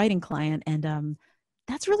it's a writing client. And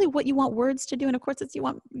that's really what you want words to do. And of course, you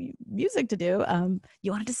want music to do.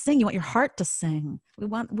 You want it to sing. You want your heart to sing. We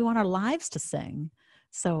want our lives to sing.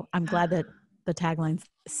 So I'm glad that the tagline's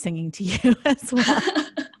singing to you as well.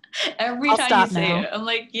 Every I'll time you stop say now. it, I'm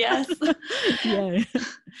like, yes. Yeah.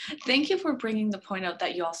 Thank you for bringing the point out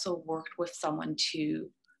that you also worked with someone to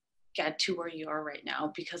get to where you are right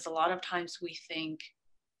now, because a lot of times we think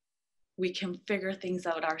we can figure things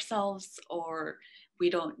out ourselves, or we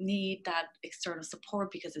don't need that external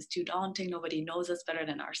support because it's too daunting. Nobody knows us better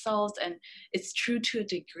than ourselves. And it's true to a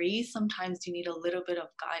degree. Sometimes you need a little bit of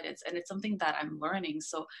guidance, and it's something that I'm learning.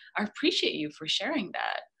 So I appreciate you for sharing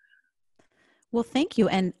that. Well, thank you.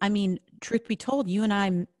 And I mean, truth be told, you and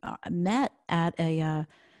I met at a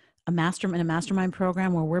mastermind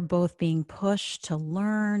program where we're both being pushed to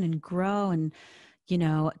learn and grow and,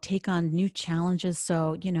 take on new challenges.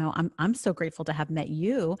 So, I'm so grateful to have met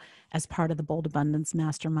you as part of the Bold Abundance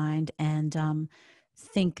Mastermind, and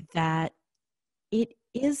think that it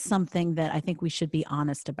is something that I think we should be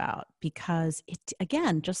honest about, because it,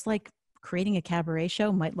 again, just like creating a cabaret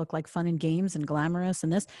show might look like fun and games and glamorous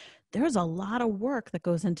and this, there's a lot of work that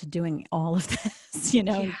goes into doing all of this,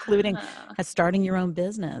 including starting your own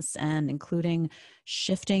business and including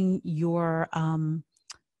shifting your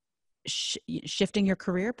shifting your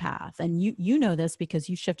career path. And you know this because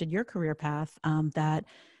you shifted your career path, that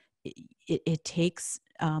it takes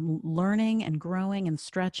learning and growing and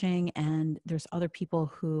stretching, and there's other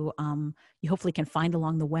people who you hopefully can find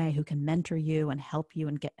along the way who can mentor you and help you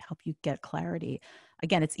and help you get clarity.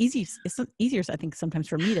 Again, it's easier, I think, sometimes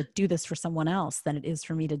for me to do this for someone else than it is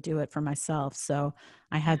for me to do it for myself. So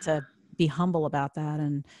I had to be humble about that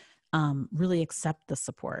and really accept the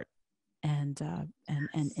support and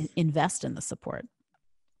invest in the support.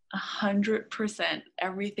 100%.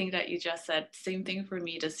 Everything that you just said, same thing for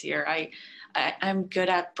me this year. I'm good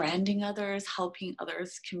at branding others, helping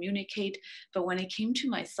others communicate, but when it came to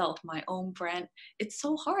myself, my own brand, it's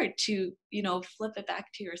so hard to flip it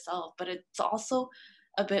back to yourself. But it's also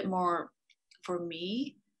a bit more, for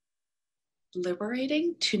me,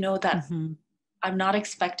 liberating to know that I'm not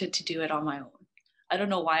expected to do it on my own. I don't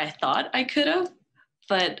know why I thought I could have,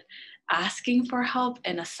 but asking for help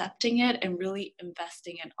and accepting it and really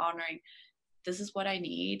investing and honoring, this is what I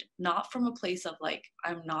need, not from a place of like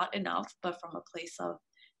I'm not enough, but from a place of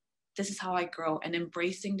this is how I grow, and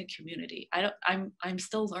embracing the community. I'm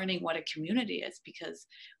still learning what a community is, because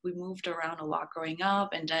we moved around a lot growing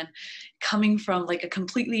up, and then coming from like a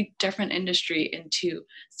completely different industry into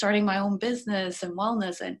starting my own business and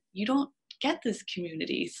wellness, and you don't get this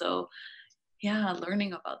community. So yeah,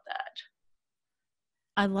 learning about that.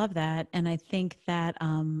 I love that. And I think that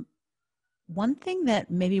one thing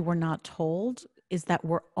that maybe we're not told is that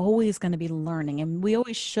we're always going to be learning, and we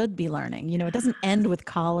always should be learning. It doesn't end with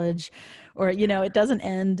college, or, it doesn't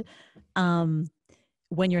end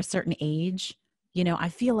when you're a certain age. I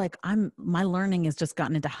feel like my learning has just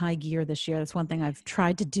gotten into high gear this year. That's one thing I've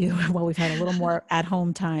tried to do while we've had a little more at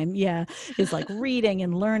home time. Yeah. Is like reading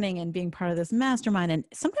and learning and being part of this mastermind. And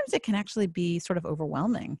sometimes it can actually be sort of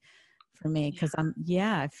overwhelming for me Yeah. because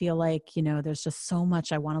I feel like, there's just so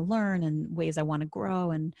much I want to learn and ways I want to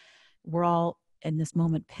grow. And we're all in this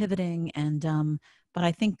moment pivoting. And,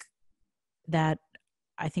 but that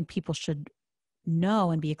I think people should know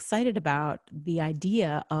and be excited about the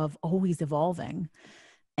idea of always evolving.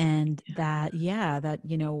 And I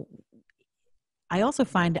also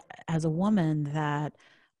find as a woman that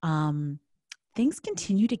things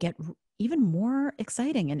continue to get even more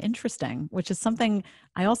exciting and interesting, which is something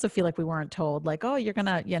I also feel like we weren't told, like, oh, you're going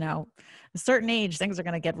to, a certain age, things are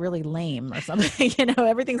going to get really lame or something,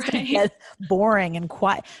 everything's going to Right. get boring and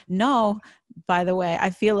quiet. No, by the way,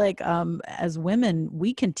 I feel like as women,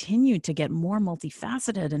 we continue to get more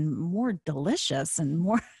multifaceted and more delicious and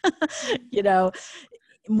more, you know,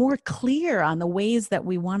 more clear on the ways that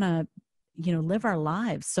we want to, live our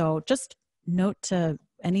lives. So just note to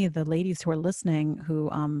any of the ladies who are listening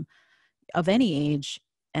who, of any age,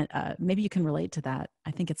 and maybe you can relate to that.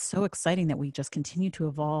 I think it's so exciting that we just continue to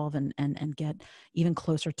evolve and get even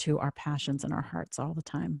closer to our passions and our hearts all the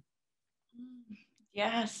time.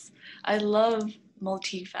 Yes, I love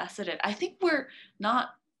multifaceted. I think we're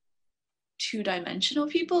not two-dimensional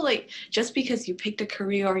people. Like, just because you picked a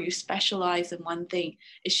career or you specialize in one thing,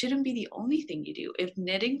 it shouldn't be the only thing you do. If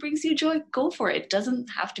knitting brings you joy, go for it. It doesn't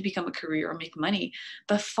have to become a career or make money,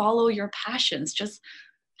 but follow your passions. Just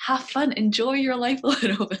have fun, enjoy your life a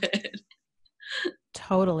little bit.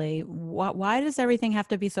 Totally. Why does everything have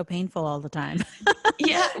to be so painful all the time?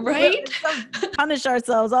 Yeah, We right. punish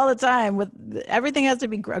ourselves all the time with everything has to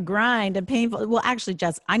be a grind and painful. Well, actually,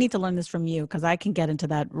 Jess, I need to learn this from you because I can get into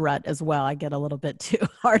that rut as well. I get a little bit too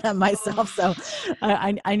hard on myself. So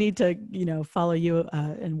I need to, follow you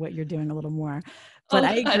in what you're doing a little more. But I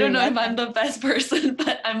Oh, I don't agree. know if I'm the best person,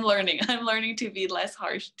 but I'm learning. I'm learning to be less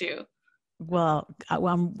harsh too.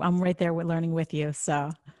 I'm right there with learning with you.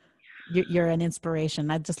 So you're an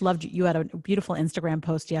inspiration. I just loved you. You had a beautiful Instagram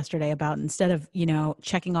post yesterday about instead of,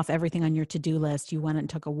 checking off everything on your to-do list, you went and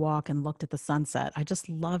took a walk and looked at the sunset. I just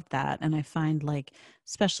loved that. And I find like,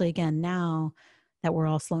 especially again, now that we're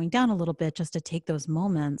all slowing down a little bit, just to take those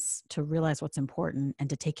moments to realize what's important and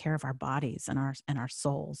to take care of our bodies and our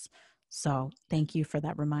souls. So thank you for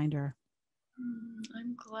that reminder.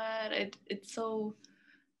 I'm glad. It's so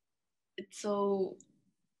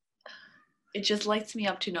it just lights me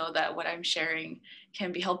up to know that what I'm sharing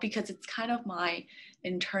can be helped, because it's kind of my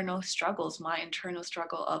internal struggles, my internal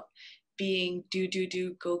struggle of being do,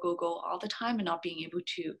 go all the time and not being able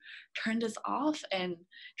to turn this off, and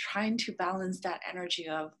trying to balance that energy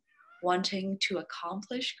of wanting to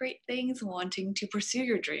accomplish great things, wanting to pursue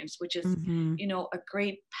your dreams, which is, Mm-hmm. a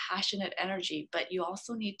great passionate energy, but you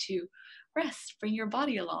also need to rest, bring your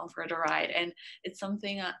body along for the ride. And it's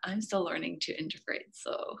something I'm still learning to integrate.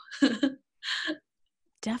 So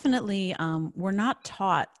Definitely. We're not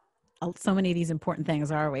taught so many of these important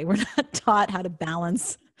things, are we? We're not taught how to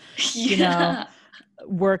balance, you know, yeah.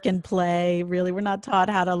 work and play. Really, we're not taught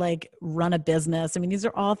how to like run a business. I mean, these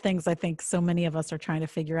are all things I think so many of us are trying to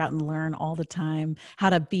figure out and learn all the time. How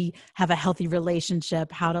to have a healthy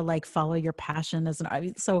relationship, how to like follow your passion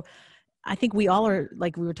so I think we all are,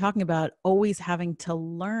 like we were talking about, always having to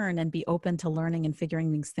learn and be open to learning and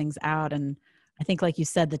figuring these things out. And I think, like you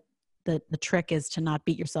said, that the trick is to not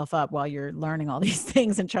beat yourself up while you're learning all these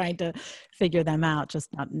things and trying to figure them out. Just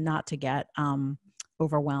not to get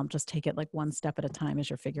overwhelmed. Just take it like one step at a time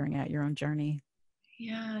as you're figuring out your own journey.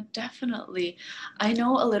 Yeah, definitely. I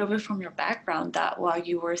know a little bit from your background that while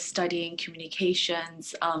you were studying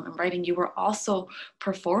communications and writing, you were also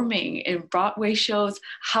performing in Broadway shows.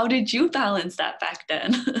 How did you balance that back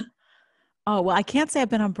then? Oh, well, I can't say I've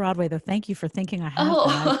been on Broadway, though. Thank you for thinking I have been.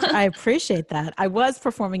 Oh, I appreciate that. I was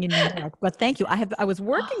performing in New York, but thank you. I was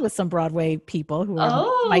working with some Broadway people who are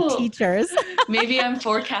my oh, teachers. maybe I'm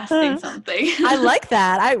forecasting something. I like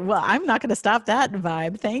that. I'm not going to stop that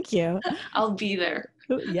vibe. Thank you. I'll be there.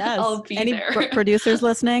 Yes. I'll be Any there. producers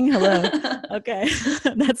listening? Hello. Okay.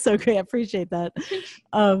 That's so great. I appreciate that.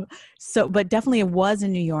 Um, but definitely it was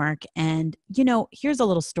in New York. And, here's a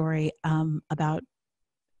little story about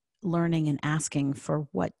learning and asking for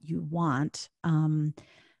what you want. In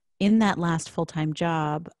that last full-time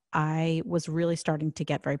job, I was really starting to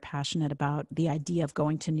get very passionate about the idea of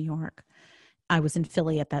going to New York. I was in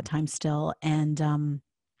Philly at that time still, and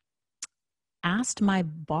asked my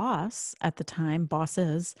boss at the time,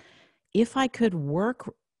 bosses, if I could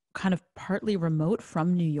work kind of partly remote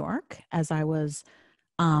from New York as I was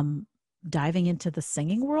diving into the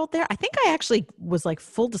singing world there. I think I actually was like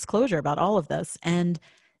full disclosure about all of this. And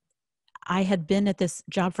I had been at this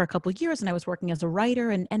job for a couple of years and I was working as a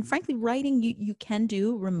writer and frankly, writing you can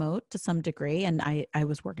do remote to some degree. And I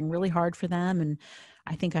was working really hard for them. And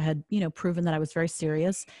I think I had, proven that I was very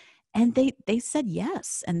serious. And they said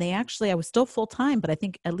yes. And they actually, I was still full time, but I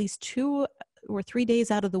think at least 2 or 3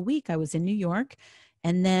 days out of the week I was in New York.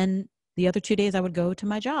 And then the other 2 days I would go to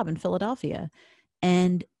my job in Philadelphia.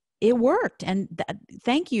 And it worked. And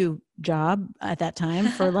thank you, job at that time,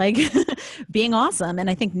 for like being awesome. And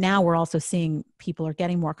I think now we're also seeing people are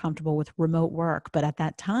getting more comfortable with remote work. But at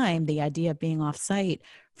that time, the idea of being off site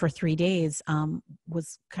for 3 days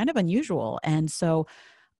was kind of unusual. And so,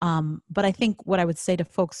 but I think what I would say to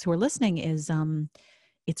folks who are listening is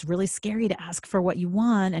it's really scary to ask for what you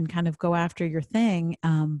want and kind of go after your thing.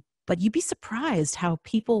 But you'd be surprised how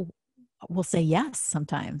people will say yes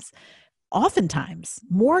sometimes. Oftentimes,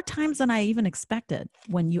 more times than I even expected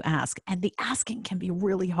when you ask. And the asking can be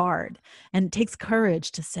really hard. And it takes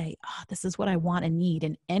courage to say, oh, this is what I want and need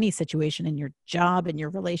in any situation, in your job, in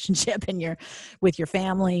your relationship, with your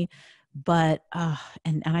family. But,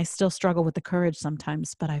 and I still struggle with the courage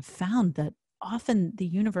sometimes, but I've found that often the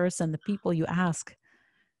universe and the people you ask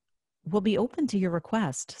will be open to your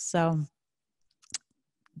request. So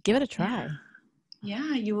give it a try.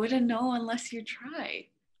 Yeah, you wouldn't know unless you try.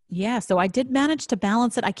 Yeah, so I did manage to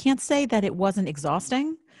balance it. I can't say that it wasn't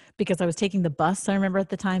exhausting because I was taking the bus, I remember at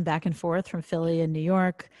the time, back and forth from Philly and New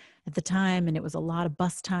York at the time, and it was a lot of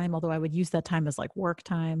bus time, although I would use that time as like work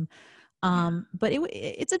time. But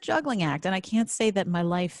it's a juggling act, and I can't say that my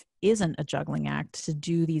life isn't a juggling act to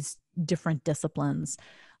do these different disciplines.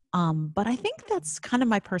 But I think that's kind of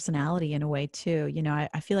my personality in a way too.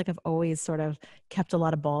 I feel like I've always sort of kept a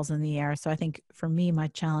lot of balls in the air. So I think for me, my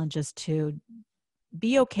challenge is to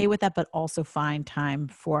be okay with that, but also find time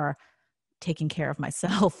for taking care of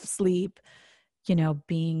myself, sleep,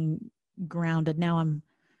 being grounded. Now I'm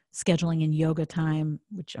scheduling in yoga time,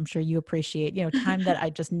 which I'm sure you appreciate, time that I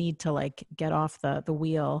just need to like get off the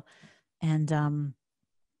wheel and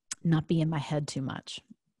not be in my head too much.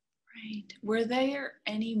 Right. Were there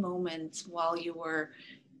any moments while you were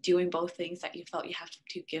doing both things that you felt you have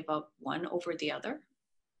to give up one over the other?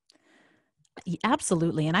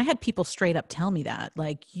 Absolutely. And I had people straight up tell me that,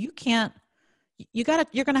 like, you're going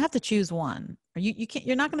to have to choose one, or you can't,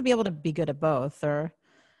 you're not going to be able to be good at both.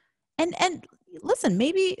 And listen,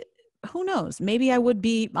 maybe, who knows, maybe I would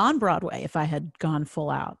be on Broadway if I had gone full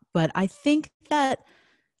out, but I think that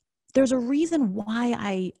there's a reason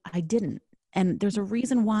why I didn't. And there's a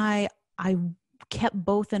reason why I kept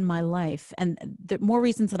both in my life. And there are more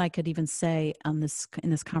reasons than I could even say in this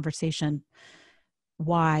conversation.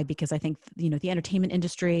 Why? Because I think, the entertainment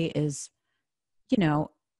industry is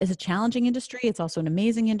a challenging industry. It's also an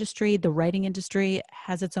amazing industry. The writing industry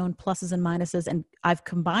has its own pluses and minuses, and I've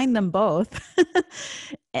combined them both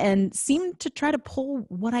and seem to try to pull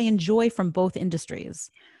what I enjoy from both industries.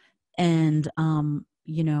 And,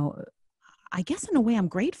 I guess in a way I'm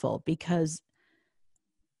grateful because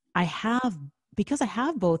I have,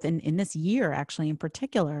 both in this year, actually, in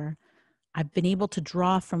particular, I've been able to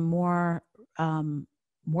draw from more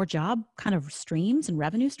job kind of streams and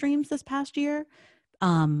revenue streams this past year,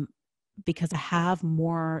 because I have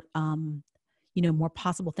more, more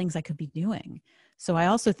possible things I could be doing. So I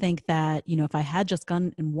also think that, if I had just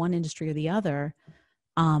gone in one industry or the other,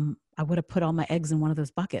 I would have put all my eggs in one of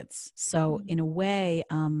those buckets. So in a way,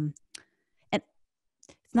 and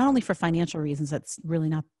it's not only for financial reasons, that's really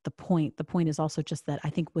not the point. The point is also just that I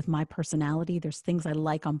think with my personality, there's things I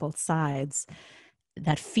like on both sides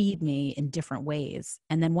that feed me in different ways.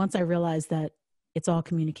 And then once I realized that it's all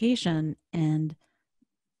communication and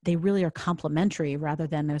they really are complementary rather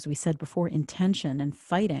than, as we said before, intention and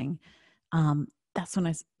fighting, that's when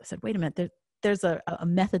I said, wait a minute, there's a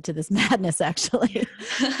method to this madness, actually,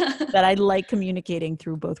 that I like communicating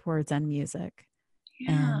through both words and music.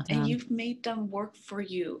 Yeah, and you've made them work for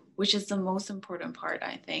you, which is the most important part,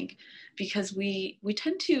 I think, because we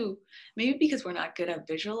tend to, maybe because we're not good at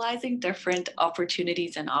visualizing different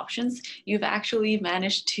opportunities and options, you've actually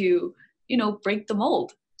managed to, break the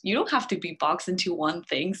mold. You don't have to be boxed into one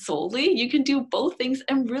thing solely. You can do both things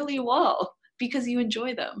and really well because you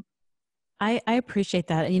enjoy them. I appreciate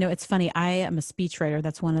that. It's funny. I am a speechwriter.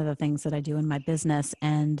 That's one of the things that I do in my business.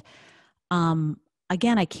 And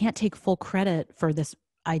again, I can't take full credit for this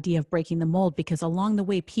idea of breaking the mold because along the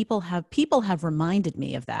way, people have reminded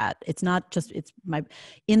me of that. It's not just,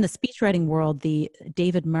 in the speechwriting world, the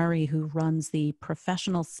David Murray, who runs the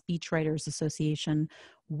Professional Speechwriters Association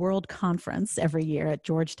World Conference every year at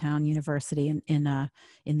Georgetown University in the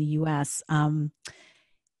US.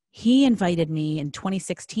 he invited me in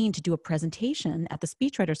 2016 to do a presentation at the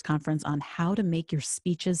Speechwriters Conference on how to make your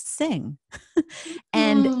speeches sing,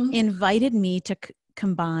 and Mm. invited me to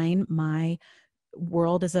combine my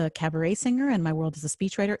world as a cabaret singer and my world as a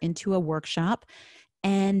speechwriter into a workshop.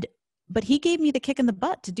 But he gave me the kick in the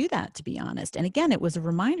butt to do that, to be honest. And again, it was a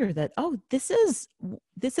reminder that, oh, this is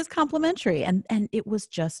complimentary. And it was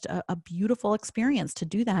just a beautiful experience to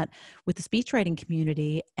do that with the speechwriting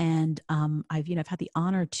community. And I've had the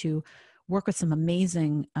honor to work with some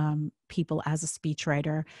amazing people as a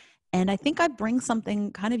speechwriter. And I think I bring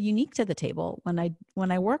something kind of unique to the table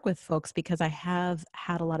when I work with folks, because I have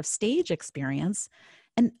had a lot of stage experience.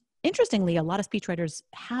 And interestingly, a lot of speechwriters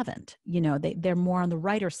haven't. They're more on the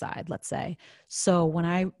writer side, let's say. So when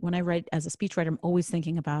I write as a speechwriter, I'm always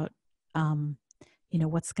thinking about,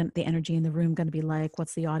 what's the energy in the room going to be like?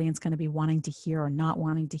 What's the audience going to be wanting to hear or not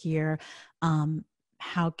wanting to hear?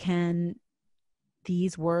 How can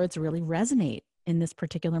these words really resonate in this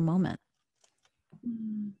particular moment?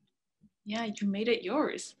 Yeah, you made it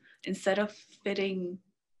yours. Instead of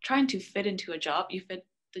trying to fit into a job, you fit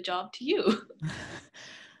the job to you.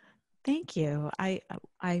 Thank you. I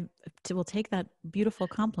will take that beautiful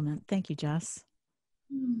compliment. Thank you, Jess.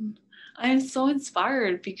 I'm so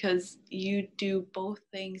inspired because you do both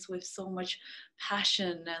things with so much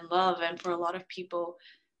passion and love. And for a lot of people,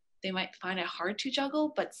 they might find it hard to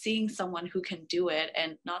juggle, but seeing someone who can do it,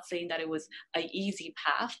 and not saying that it was an easy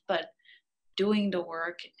path, but doing the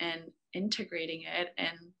work and integrating it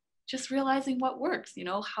and just realizing what works,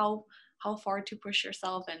 how far to push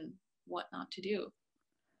yourself and what not to do.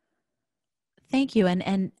 Thank you.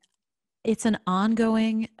 And it's an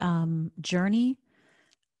ongoing journey.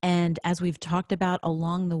 And as we've talked about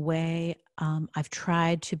along the way, I've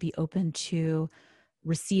tried to be open to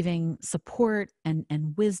receiving support and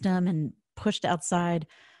wisdom, and pushed outside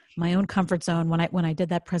my own comfort zone. When I did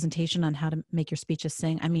that presentation on how to make your speeches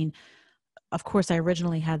sing, I mean, of course, I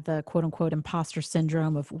originally had the quote unquote imposter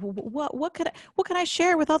syndrome of what could I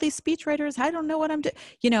share with all these speechwriters? I don't know what I'm doing,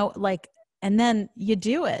 and then you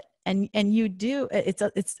do it. And you do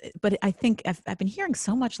but I think I've been hearing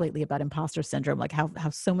so much lately about imposter syndrome, like how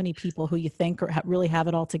so many people who you think really have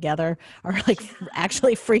it all together are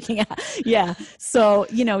actually freaking out. Yeah. So,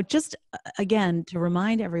 just again, to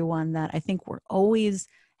remind everyone that I think we're always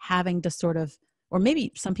having to sort of, or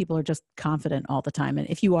maybe some people are just confident all the time. And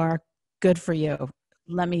if you are, good for you.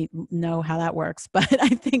 Let me know how that works. But I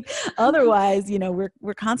think otherwise,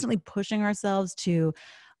 we're constantly pushing ourselves to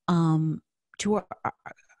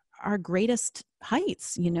our greatest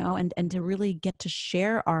heights, and to really get to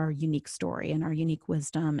share our unique story and our unique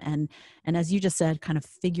wisdom. And as you just said, kind of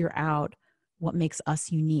figure out what makes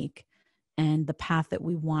us unique and the path that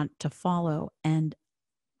we want to follow. And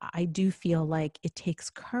I do feel like it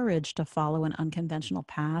takes courage to follow an unconventional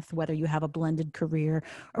path, whether you have a blended career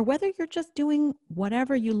or whether you're just doing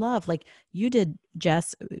whatever you love. Like you did,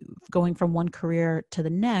 Jess, going from one career to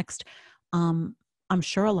the next. I'm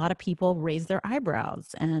sure a lot of people raise their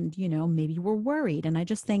eyebrows and, maybe we're worried. And I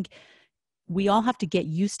just think we all have to get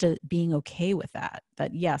used to being okay with that.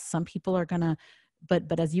 That yes, some people are going to,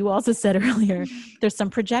 but as you also said earlier, there's some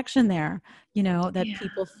projection there, that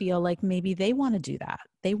people feel like maybe they want to do that.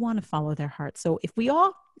 They want to follow their heart. So if we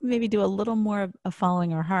all maybe do a little more of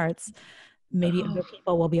following our hearts, maybe other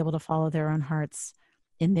people will be able to follow their own hearts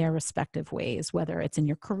in their respective ways, whether it's in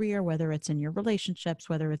your career, whether it's in your relationships,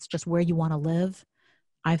 whether it's just where you want to live.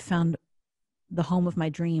 I've found the home of my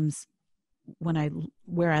dreams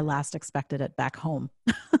where I last expected it, back home.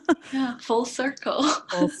 Yeah, full circle.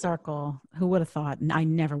 Full circle. Who would have thought? I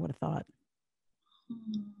never would have thought.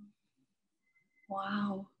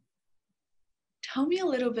 Wow. Tell me a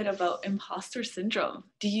little bit about imposter syndrome.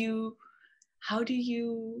 How do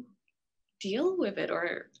you deal with it,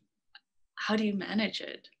 or how do you manage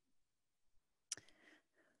it?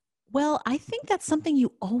 Well, I think that's something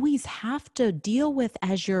you always have to deal with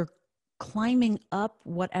as you're climbing up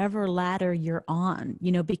whatever ladder you're on,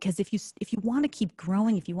 because if you want to keep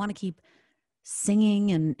growing, if you want to keep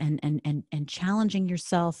singing and challenging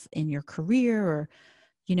yourself in your career, or,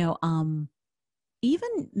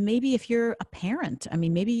 even maybe if you're a parent, I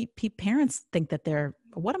mean, maybe parents think that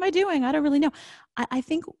what am I doing? I don't really know. I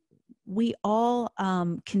think we all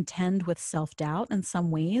contend with self-doubt in some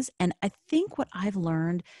ways. And I think what I've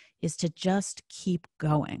learned is to just keep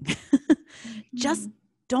going. Just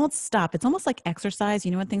don't stop. It's almost like exercise,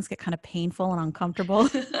 when things get kind of painful and uncomfortable.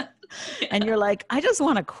 And you're like, I just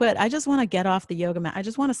want to quit. I just want to get off the yoga mat. I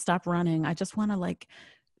just want to stop running. I just want to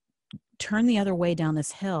turn the other way down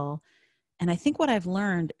this hill. And I think what I've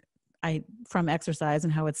learned, from exercise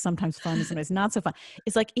and how it's sometimes fun and sometimes not so fun.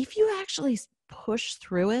 It's like, if you actually push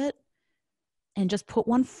through it and just put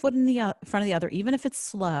one foot in the front of the other, even if it's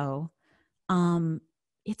slow,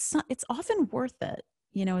 it's often worth it.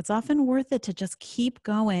 It's often worth it to just keep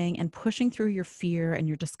going and pushing through your fear and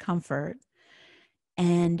your discomfort.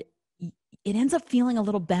 And it ends up feeling a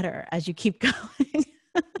little better as you keep going.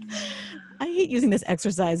 I hate using this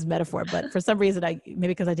exercise metaphor, but for some reason, maybe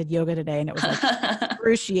because I did yoga today and it was like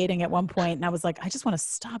excruciating at one point, and I was like, I just want to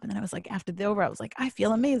stop. And then I was like, after the over, I was like, I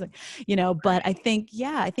feel amazing, But I think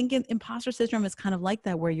imposter syndrome is kind of like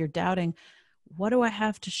that, where you're doubting, what do I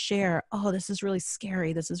have to share? Oh, this is really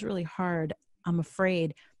scary. This is really hard. I'm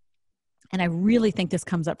afraid. And I really think this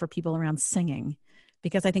comes up for people around singing,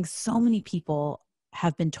 because I think so many people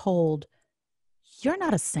have been told, you're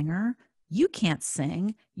not a singer. You can't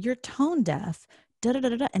sing. You're tone deaf. Da, da, da,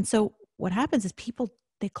 da, da. And so what happens is people,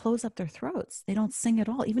 they close up their throats. They don't sing at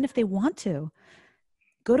all, even if they want to.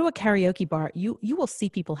 Go to a karaoke bar. You will see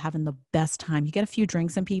people having the best time. You get a few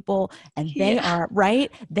drinks in people, and they are right.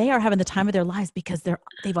 They are having the time of their lives because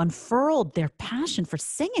they've unfurled their passion for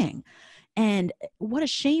singing. And what a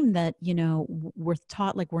shame that, we're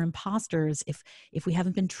taught like we're imposters if we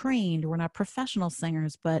haven't been trained, or we're not professional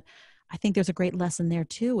singers. But I think there's a great lesson there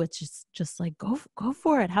too. It's just like, go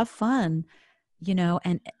for it. Have fun,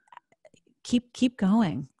 and keep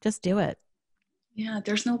going. Just do it. Yeah.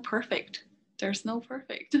 There's no perfect.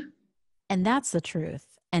 And that's the truth.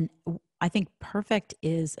 And I think perfect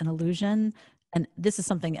is an illusion. And this is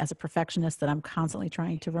something, as a perfectionist, that I'm constantly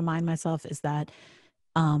trying to remind myself, is that,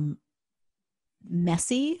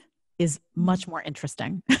 messy is much more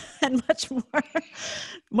interesting and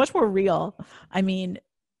much more real. I mean,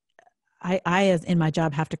 I as in my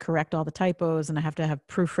job have to correct all the typos, and I have to have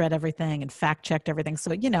proofread everything and fact checked everything.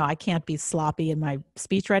 So, I can't be sloppy in my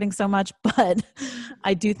speech writing so much, but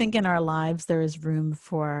I do think in our lives there is room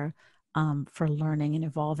for learning and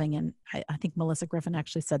evolving. And I think Melissa Griffin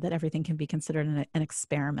actually said that everything can be considered an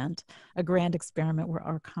experiment, a grand experiment.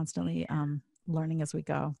 We're constantly learning as we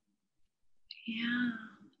go. Yeah,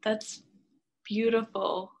 that's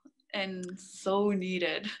beautiful and so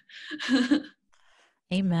needed.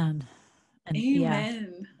 Amen. And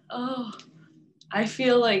Amen. yeah. Oh, I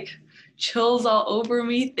feel like chills all over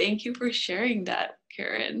me. Thank you for sharing that,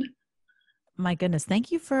 Karen. My goodness.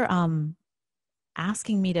 Thank you for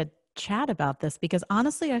asking me to chat about this, because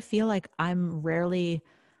honestly, I feel like I'm rarely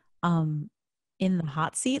in the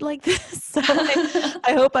hot seat like this. So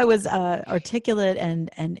I hope I was articulate,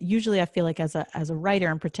 and usually I feel like as a writer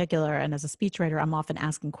in particular, and as a speechwriter, I'm often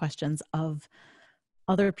asking questions of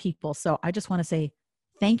other people. So I just want to say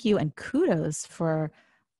thank you and kudos for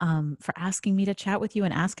asking me to chat with you,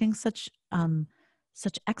 and asking such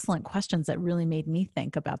excellent questions that really made me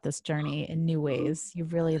think about this journey in new ways.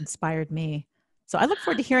 You've really inspired me. So I look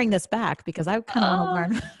forward to hearing this back, because I kind of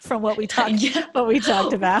want to learn from what we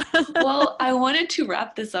talked about. Well, I wanted to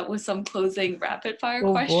wrap this up with some closing rapid fire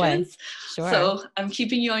questions. Boy. Sure. So I'm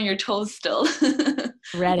keeping you on your toes still.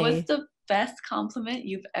 Ready. What's the best compliment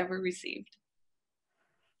you've ever received?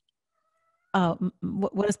 Oh,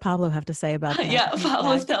 what does Pablo have to say about that? Yeah,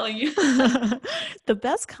 Pablo's telling you. The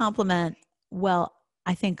best compliment, well,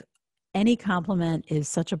 I think any compliment is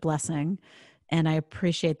such a blessing, and I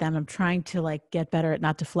appreciate them. I'm trying to get better at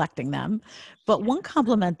not deflecting them. But one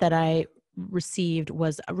compliment that I received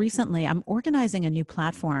was recently, I'm organizing a new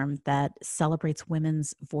platform that celebrates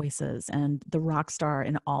women's voices and the rock star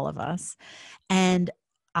in all of us. And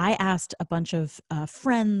I asked a bunch of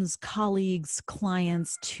friends, colleagues,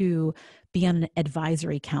 clients to be on an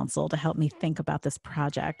advisory council to help me think about this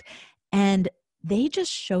project. And they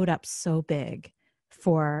just showed up so big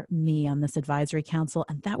for me on this advisory council.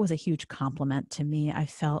 And that was a huge compliment to me. I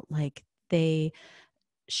felt like they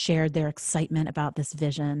shared their excitement about this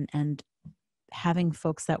vision, and having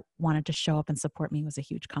folks that wanted to show up and support me was a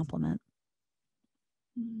huge compliment.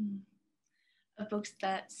 A book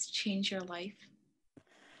that's changed your life?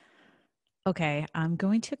 Okay, I'm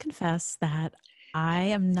going to confess that I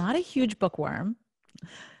am not a huge bookworm.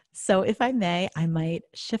 So if I may, I might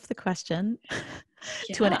shift the question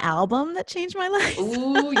to an album that changed my life.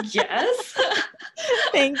 Ooh, yes.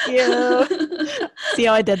 Thank you. See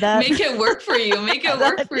how I did that? Make it work for you.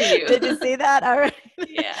 Did you see that? All right.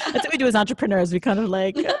 Yeah. That's what we do as entrepreneurs. We kind of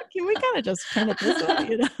can we kind of just turn it this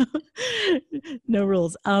way? No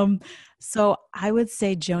rules. So I would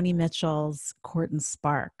say Joni Mitchell's Court and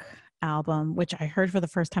Spark album, which I heard for the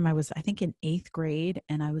first time. I was, I think, in 8th grade,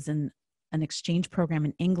 and I was in an exchange program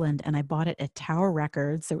in England, and I bought it at Tower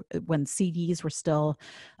Records when CDs were still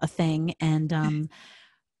a thing. And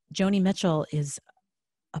Joni Mitchell is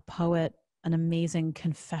a poet, an amazing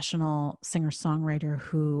confessional singer-songwriter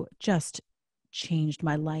who just changed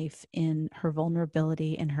my life in her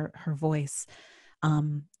vulnerability and her voice.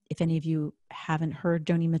 If any of you haven't heard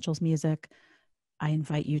Joni Mitchell's music, I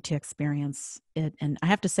invite you to experience it. And I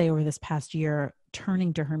have to say, over this past year,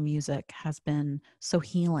 turning to her music has been so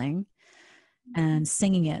healing, and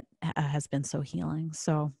singing it has been so healing.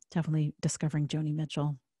 So definitely discovering Joni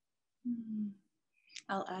Mitchell.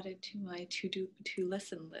 I'll add it to my to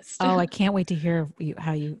listen list. Oh, I can't wait to hear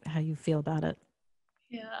how you feel about it.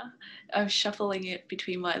 Yeah, I'm shuffling it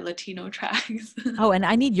between my Latino tracks. Oh, and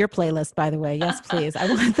I need your playlist, by the way. Yes, please. I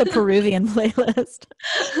want the Peruvian playlist.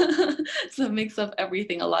 So a mix of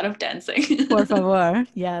everything, a lot of dancing. Por favor.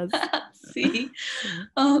 Yes. See,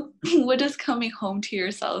 what does coming home to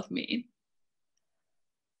yourself mean?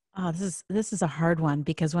 Oh, this is a hard one,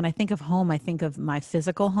 because when I think of home, I think of my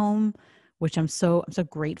physical home, which I'm so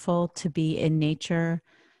grateful to be in nature.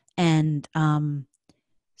 And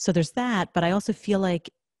so there's that, but I also feel like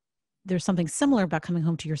there's something similar about coming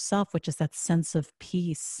home to yourself, which is that sense of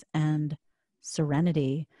peace and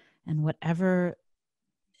serenity, and whatever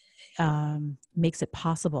makes it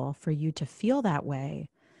possible for you to feel that way,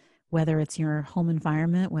 whether it's your home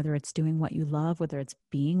environment, whether it's doing what you love, whether it's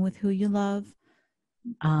being with who you love.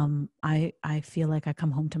 I feel like I come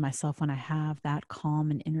home to myself when I have that calm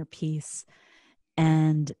and inner peace,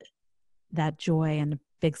 and that joy and a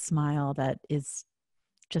big smile that is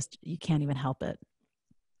just, you can't even help it.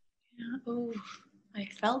 Yeah. Oh, I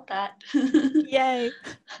felt that. Yay.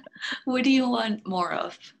 What do you want more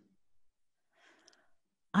of?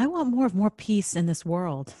 I want more peace in this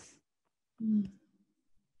world.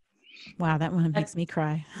 Wow, that one makes me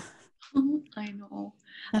cry. I know.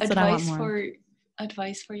 That's what I want more.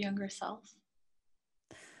 Advice for younger self.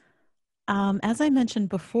 As I mentioned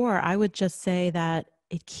before, I would just say that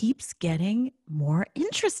it keeps getting more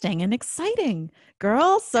interesting and exciting,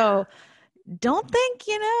 girl. So don't think,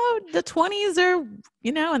 the 20s are,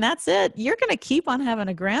 and that's it. You're going to keep on having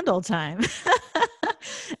a grand old time.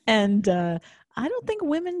 And I don't think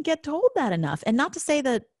women get told that enough. And not to say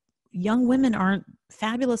that young women aren't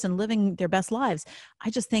fabulous and living their best lives. I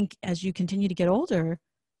just think as you continue to get older,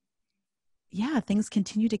 things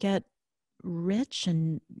continue to get rich,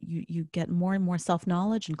 and you get more and more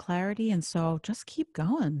self-knowledge and clarity. And so just keep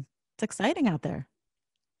going. It's exciting out there.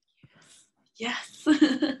 Yes.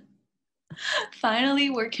 Finally,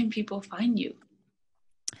 where can people find you?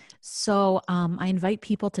 So I invite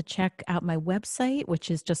people to check out my website, which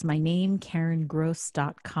is just my name,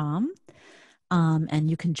 KarenGross.com. And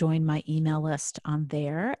you can join my email list on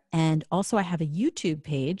there. And also I have a YouTube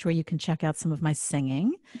page where you can check out some of my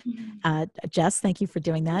singing. Jess, thank you for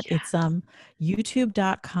doing that. Yeah. It's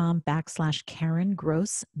youtube.com/Karen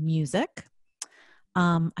Gross Music.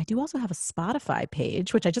 I do also have a Spotify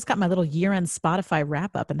page, which I just got my little year-end Spotify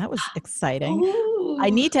wrap-up, and that was exciting. Ooh. I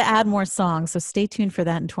need to add more songs, so stay tuned for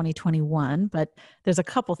that in 2021, but there's a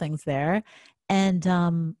couple things there. And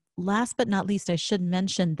last but not least, I should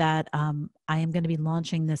mention that I am going to be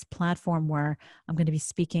launching this platform where I'm going to be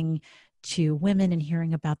speaking to women and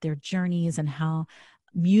hearing about their journeys and how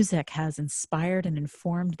music has inspired and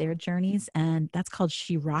informed their journeys. And that's called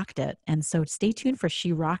She Rocked It. And so stay tuned for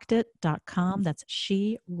sherockedit.com. That's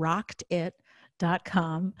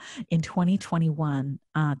sherockedit.com in 2021.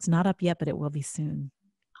 It's not up yet, but it will be soon.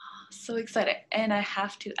 So excited. And I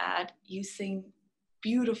have to add, you sing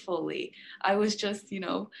beautifully. I was just,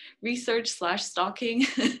 research/stalking,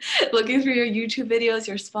 looking through your YouTube videos,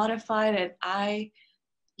 your Spotify, and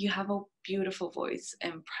you have a beautiful voice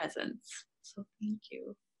and presence. So thank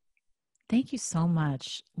you. Thank you so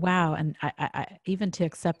much. Wow. And I even to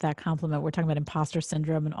accept that compliment, we're talking about imposter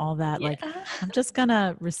syndrome and all that. Yeah. Like, I'm just going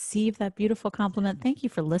to receive that beautiful compliment. Thank you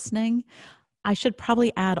for listening. I should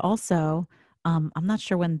probably add also, I'm not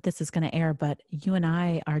sure when this is going to air, but you and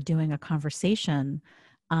I are doing a conversation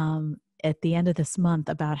at the end of this month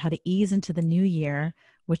about how to ease into the new year,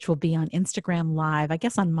 which will be on Instagram Live, I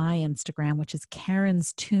guess on my Instagram, which is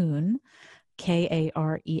Karen's Tune,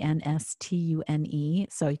 KarenStune.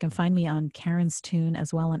 So you can find me on Karen's Tune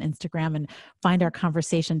as well on Instagram, and find our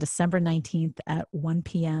conversation December 19th at 1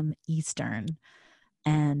 p.m. Eastern.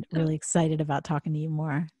 And really excited about talking to you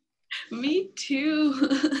more. Me too.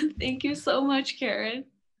 Thank you so much, Karen.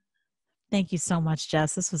 Thank you so much,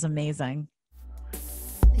 Jess. This was amazing.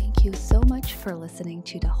 Thank you so much for listening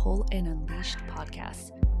to the Whole and Unleashed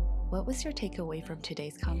podcast. What was your takeaway from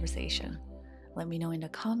today's conversation? Let me know in the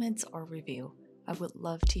comments or review. I would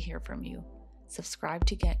love to hear from you. Subscribe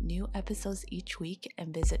to get new episodes each week,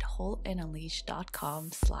 and visit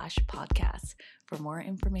wholeandunleashed.com/podcast for more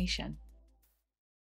information.